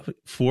squad up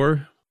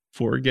four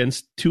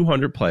against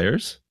 200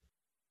 players.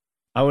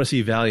 I want to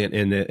see Valiant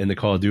in the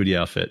Call of Duty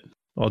outfit,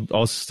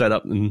 all set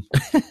up and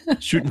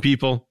shooting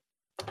people.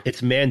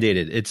 It's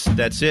mandated.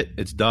 That's it.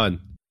 It's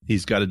done.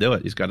 He's got to do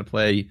it. He's got to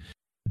play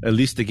at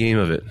least a game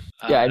of it.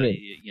 Yeah, I mean,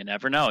 you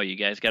never know. You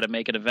guys got to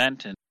make an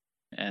event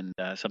and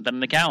something in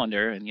the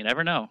calendar, and you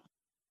never know.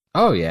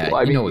 Oh yeah,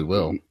 Well, I mean, he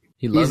will.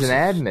 He's loves an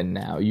it. admin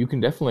now. You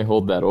can definitely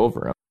hold that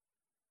over him.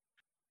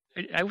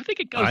 I would think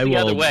it goes I the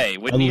other will way.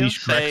 Wouldn't you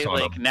unleash say, Grex on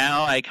like, him.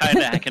 now I kind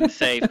of can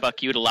say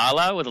fuck you to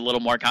Lala with a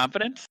little more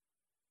confidence?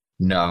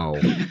 No,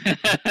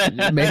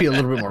 maybe a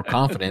little bit more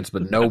confidence,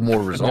 but no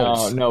more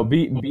results. No.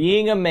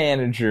 Being a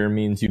manager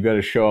means you got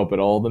to show up at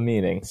all the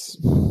meetings.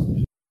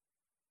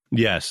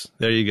 Yes,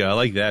 there you go. I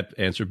like that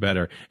answer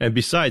better. And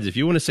besides, if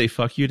you want to say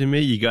fuck you to me,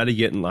 you got to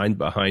get in line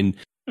behind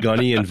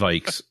Gunny and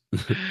Vikes.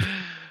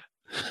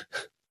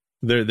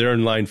 They're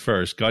in line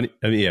first.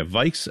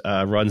 Vikes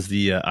runs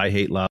the I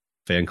Hate Lala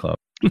fan club.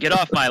 Get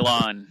off my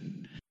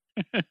lawn.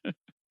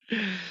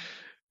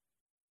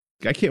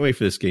 I can't wait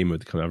for this game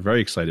to come out. I'm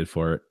very excited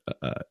for it.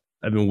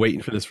 I've been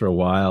waiting for this for a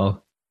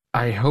while.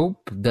 I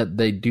hope that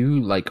they do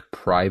like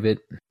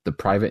the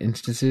private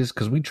instances,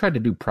 because we tried to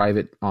do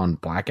private on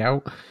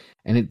Blackout,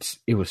 and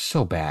it was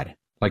so bad.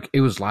 Like,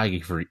 it was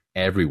laggy for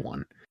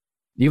everyone,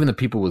 even the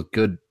people with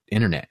good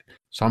internet.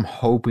 So I'm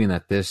hoping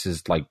that this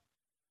is like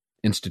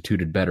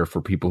instituted better for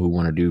people who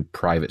want to do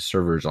private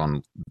servers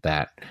on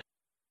that.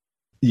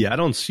 Yeah, I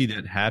don't see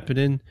that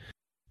happening.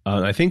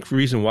 I think the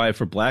reason why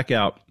for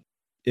Blackout,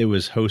 it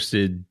was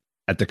hosted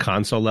at the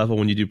console level.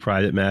 When you do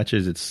private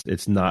matches,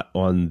 it's not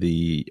on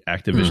the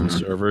Activision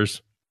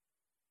servers.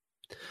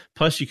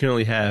 Plus, you can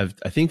only have,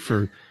 I think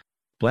for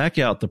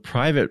Blackout, the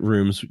private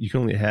rooms, you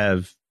can only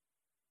have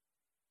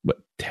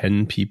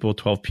 10 people,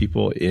 12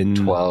 people in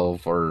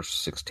 12 or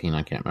 16,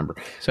 I can't remember.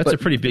 So that's a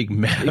pretty big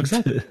map.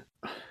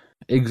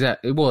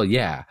 Exactly. Well,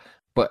 yeah,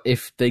 but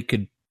if they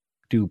could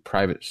do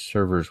private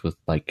servers with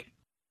like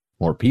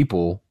more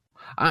people,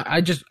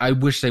 I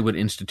wish they would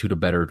institute a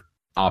better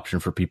option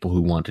for people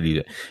who want to do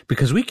that,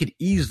 because we could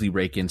easily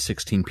rake in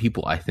 16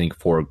 people. I think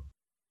for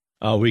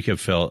we could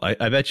fill.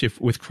 I bet you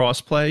with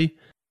crossplay.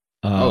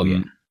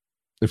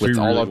 If With we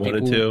all really our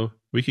wanted people, to,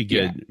 we could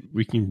get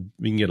we can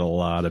get a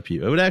lot of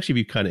people. It would actually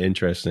be kind of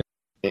interesting.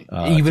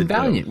 Even to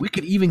Valiant, do. we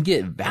could even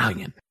get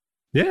Valiant.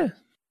 Yeah,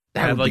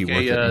 That have would like be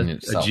worth it in a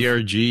itself.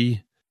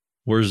 GRG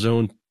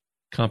Warzone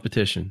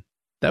competition.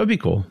 That would be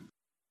cool.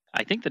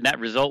 I think the net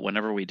result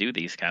whenever we do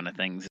these kind of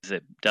things is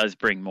it does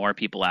bring more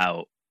people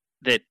out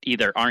that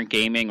either aren't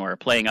gaming or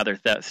playing other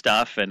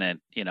stuff, and it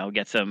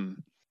gets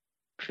them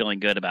feeling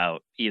good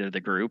about either the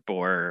group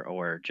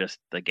or just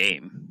the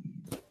game.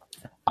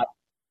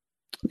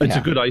 It's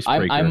a good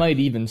icebreaker. I might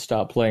even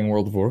stop playing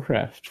World of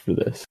Warcraft for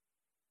this.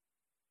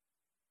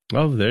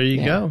 Oh, there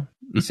you go.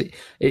 See,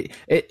 it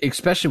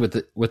especially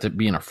with it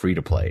being a free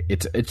to play,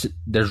 it's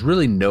there's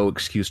really no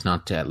excuse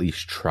not to at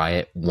least try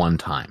it one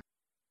time.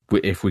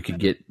 If we could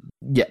get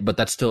but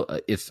that's still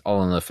it's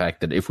all in the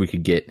fact that if we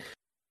could get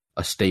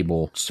a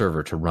stable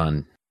server to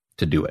run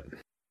to do it.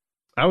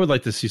 I would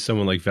like to see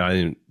someone like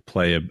Valiant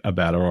play a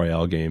battle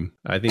royale game.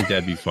 I think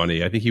that'd be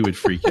funny. I think he would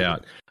freak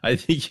out. I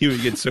think he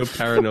would get so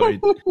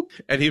paranoid,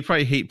 and he'd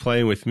probably hate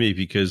playing with me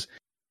because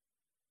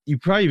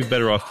you'd probably be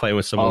better off playing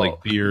with someone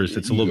like Beers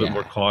that's a little bit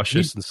more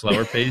cautious and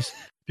slower pace.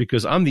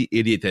 Because I'm the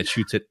idiot that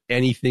shoots at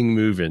anything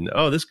moving.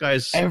 Oh, this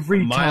guy's Every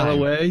a mile time.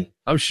 away.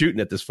 I'm shooting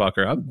at this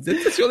fucker.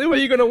 That's the only way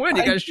you're going to win.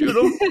 You got to shoot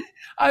him.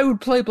 I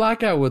would play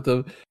Blackout with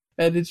him,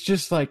 and it's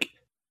just like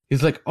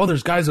he's like, "Oh,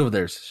 there's guys over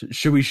there.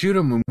 Should we shoot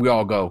them?" And we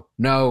all go,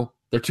 "No,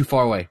 they're too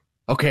far away."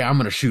 Okay, I'm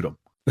gonna shoot them.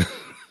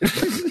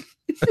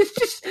 It's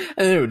just,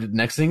 and then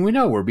next thing we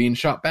know, we're being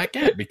shot back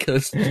at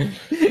because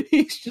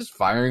he's just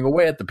firing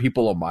away at the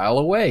people a mile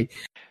away.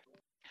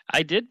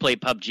 I did play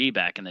PUBG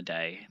back in the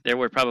day. There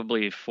were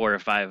probably 4 or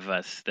 5 of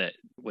us that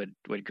would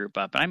group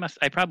up.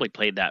 I probably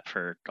played that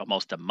for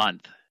almost a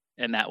month,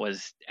 and that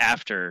was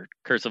after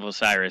Curse of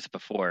Osiris,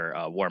 before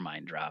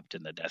Warmind dropped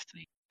in the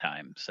Destiny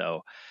time.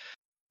 So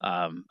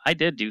I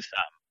did do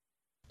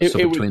some. So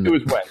It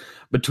was when?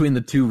 Between the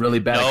two really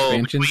bad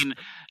expansions, Between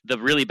the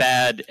really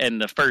bad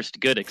and the first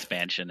good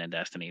expansion in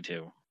Destiny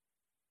 2.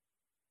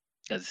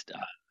 Because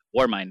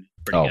Warmind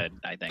pretty good,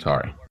 I think.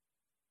 Sorry.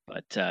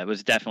 But it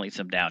was definitely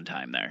some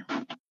downtime there.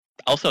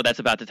 Also, that's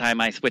about the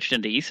time I switched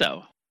into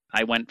ESO.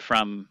 I went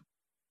from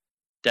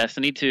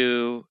Destiny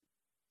 2,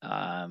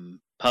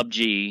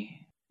 PUBG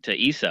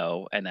to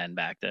ESO, and then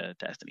back to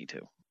Destiny 2.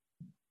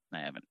 I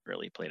haven't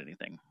really played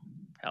anything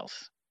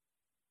else.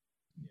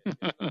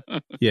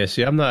 Yeah,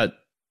 see, I'm not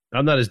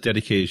as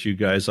dedicated as you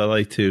guys.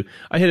 I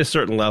hit a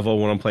certain level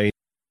when I'm playing.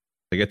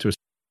 I get to a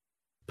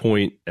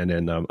point, and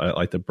then I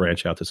like to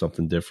branch out to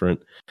something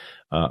different.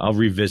 I'll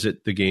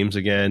revisit the games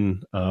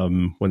again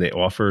when they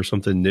offer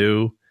something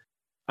new.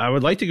 I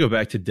would like to go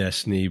back to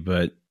Destiny,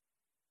 but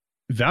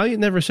Valiant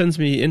never sends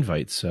me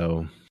invites,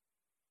 so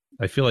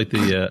I feel like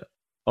the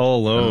All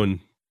Alone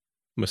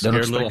must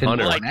scare little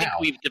Hunter. Well, I think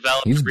we've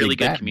developed a really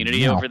good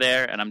community over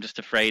there, and I'm just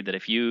afraid that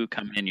if you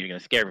come in, you're going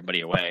to scare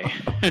everybody away.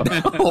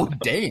 Oh,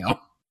 damn.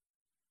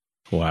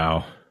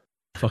 Wow.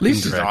 At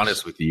least he's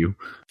honest with you.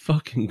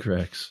 Fucking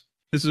Grex.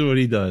 This is what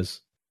he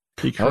does.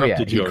 He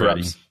corrupted you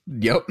already.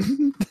 Yep.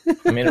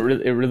 I mean,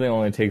 it really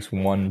only takes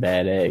one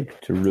bad egg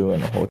to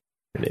ruin a whole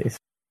days.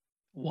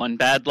 One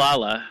bad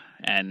Lala,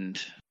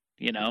 and,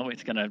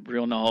 it's going to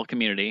ruin the whole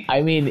community.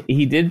 I mean,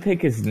 he did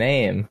pick his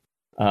name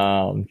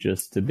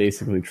just to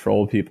basically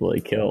troll people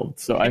he killed.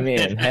 So, I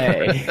mean,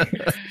 hey.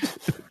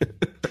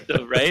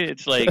 So, right?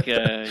 It's like,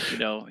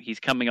 he's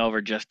coming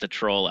over just to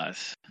troll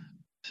us.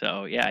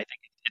 So, yeah, I think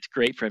it's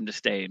great for him to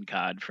stay in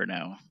COD for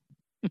now.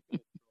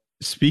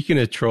 Speaking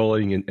of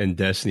trolling and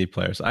Destiny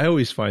players, I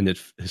always find it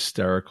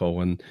hysterical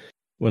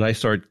when I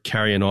start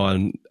carrying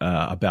on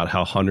about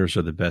how hunters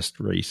are the best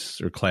race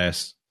or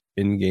class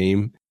in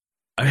game.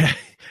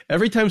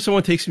 Every time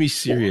someone takes me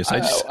serious,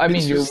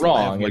 you're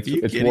wrong. Like,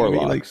 it's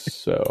warlocks.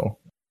 So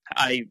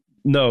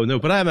no,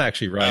 but I'm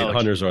actually right. Oh,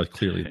 hunters are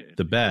clearly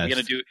the best.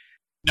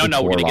 We're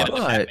gonna get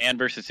into Batman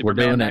versus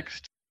Superman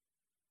next.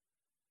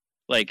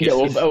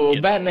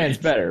 Batman's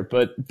better,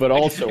 but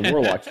also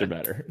warlocks are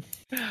better.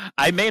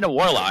 I made a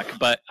warlock,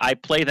 but I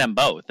play them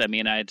both. I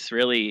mean, it's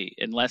really,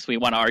 unless we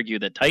want to argue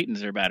that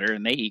Titans are better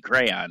and they eat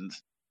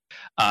crayons,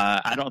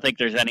 I don't think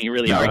there's any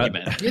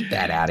argument. Get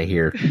that out of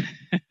here.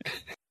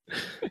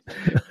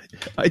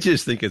 I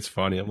just think it's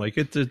funny. I'm like,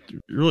 it's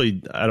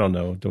really, I don't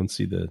know. Don't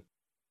see the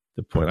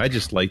point. I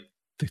just like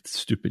the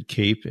stupid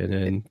cape, and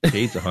then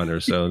Cade's a hunter.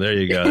 So there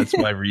you go. That's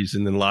my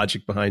reason and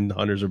logic behind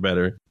hunters are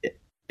better.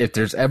 If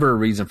there's ever a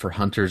reason for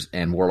hunters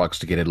and warlocks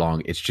to get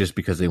along, it's just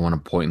because they want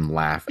to point and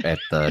laugh at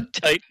the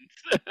Titans.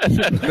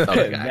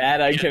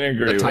 That I can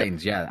agree with.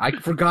 Titans, yeah. I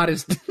forgot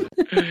his...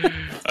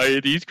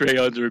 These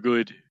crayons are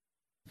good.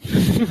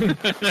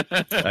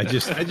 I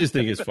just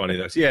think it's funny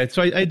though. Yeah,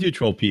 so I do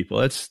troll people.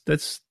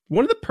 That's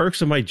one of the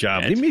perks of my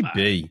job. Leave me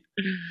be.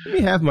 Let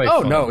me have my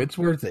fun. No, it's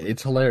worth it.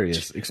 It's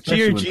hilarious.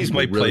 GRG's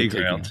my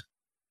playground.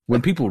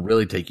 When people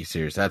really take you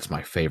serious, that's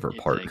my favorite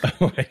part.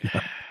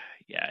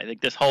 Yeah, I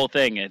think this whole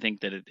thing,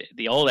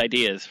 the old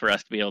idea is for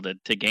us to be able to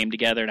game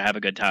together and have a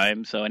good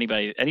time. So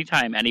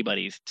anytime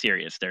anybody's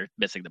serious, they're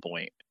missing the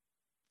point.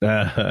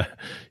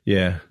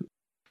 Yeah.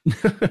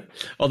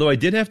 Although I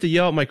did have to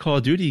yell at my Call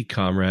of Duty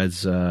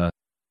comrades the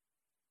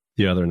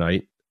other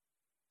night.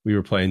 We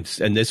were playing,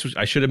 and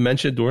I should have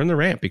mentioned during the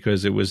rant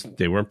because they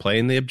weren't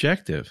playing the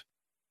objective.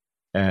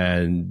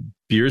 And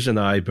Beers and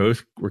I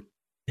both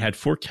had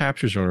 4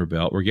 captures on our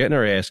belt. We're getting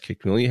our ass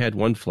kicked. We only had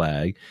 1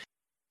 flag.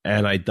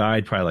 And I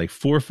died probably like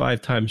 4 or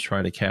 5 times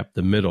trying to cap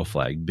the middle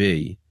flag,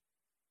 B.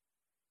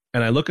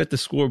 And I look at the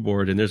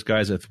scoreboard, and there's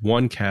guys with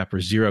 1 cap or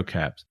 0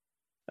 caps.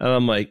 And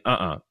I'm like,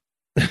 I'm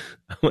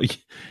like,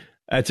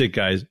 that's it,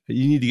 guys.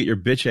 You need to get your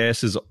bitch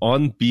asses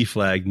on B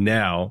flag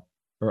now,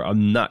 or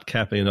I'm not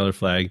capping another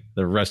flag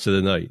the rest of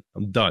the night.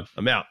 I'm done.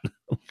 I'm out.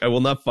 I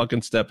will not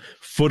fucking step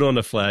foot on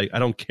the flag. I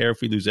don't care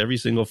if we lose every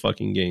single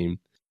fucking game.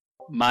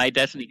 My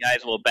Destiny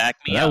guys will back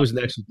me up.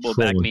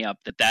 Back me up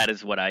that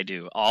is what I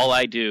do. All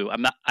I do.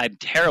 I'm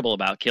terrible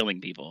about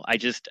killing people. I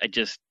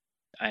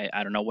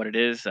don't know what it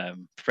is.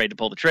 I'm afraid to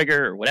pull the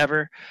trigger or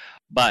whatever,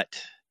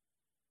 but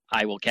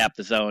I will cap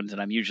the zones,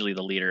 and I'm usually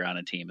the leader on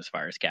a team as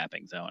far as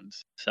capping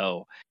zones.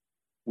 So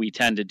we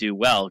tend to do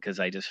well because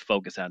I just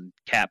focus on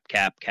cap,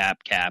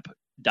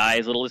 die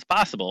as little as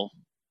possible,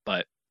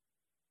 but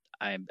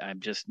I'm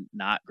just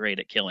not great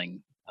at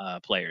killing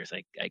players.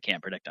 I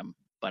can't predict them.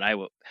 But I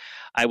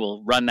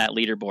will run that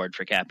leaderboard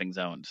for capping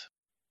zones.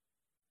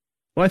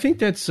 Well, I think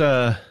that's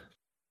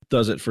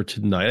does it for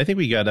tonight. I think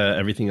we got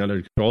everything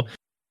under control.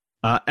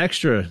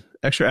 Extra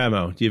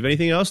ammo. Do you have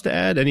anything else to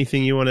add?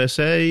 Anything you want to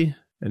say?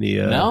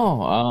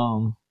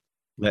 No.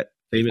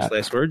 Famous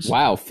last words.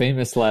 Wow,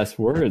 famous last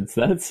words.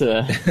 That's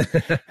what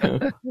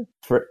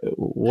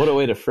a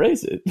way to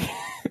phrase it.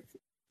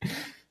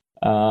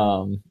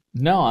 No,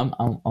 I'm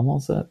all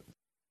set.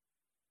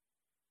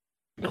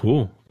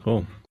 Cool.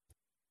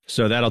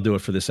 So that'll do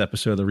it for this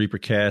episode of the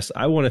Reapercast.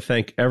 I want to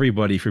thank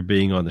everybody for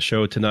being on the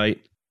show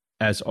tonight.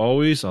 As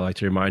always, I'd like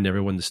to remind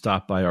everyone to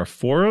stop by our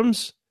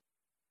forums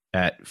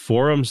at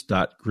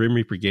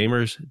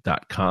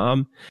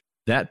forums.grimreapergamers.com.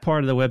 That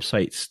part of the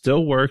website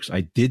still works.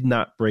 I did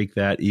not break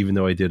that, even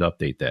though I did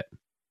update that.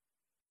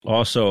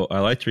 Also,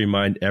 I'd like to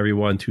remind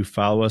everyone to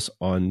follow us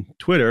on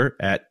Twitter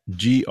at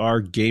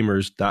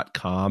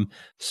grgamers.com.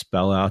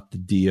 Spell out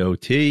the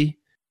DOT.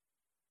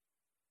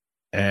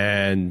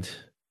 And...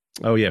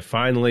 oh, yeah.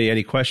 Finally,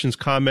 any questions,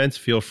 comments,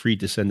 feel free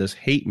to send us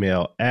hate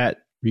mail at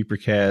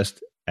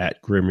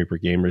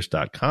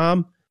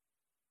reapercast@grimreapergamers.com.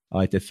 I'd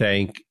like to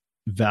thank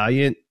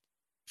Valiant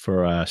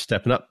for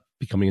stepping up,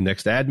 becoming the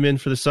next admin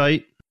for the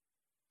site.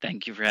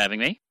 Thank you for having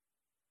me.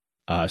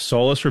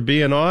 Solus for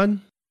being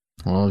on.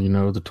 Well,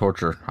 the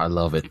torture. I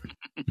love it.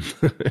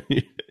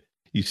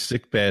 You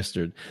sick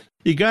bastard.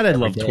 You got to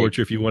love day.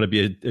 torture if you want to be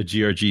a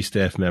GRG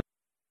staff member.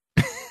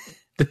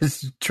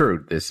 This is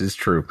true. This is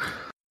true.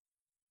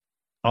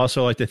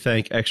 Also, I'd like to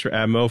thank Extra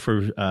Ammo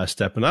for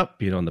stepping up,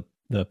 being on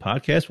the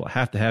podcast. We'll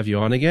have to have you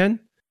on again.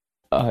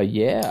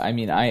 Yeah, I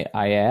mean, I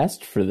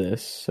asked for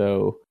this,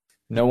 so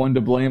no one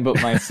to blame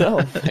but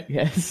myself, I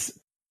guess.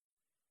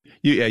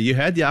 You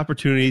had the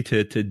opportunity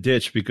to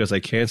ditch because I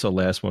canceled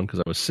last one because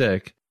I was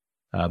sick.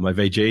 My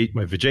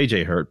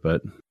VJJ hurt,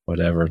 but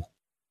whatever.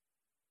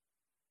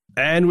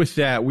 And with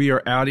that, we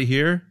are out of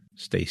here.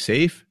 Stay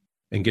safe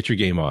and get your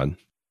game on.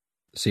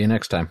 See you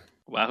next time.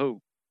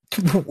 Wahoo.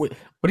 What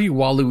are you,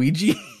 Waluigi?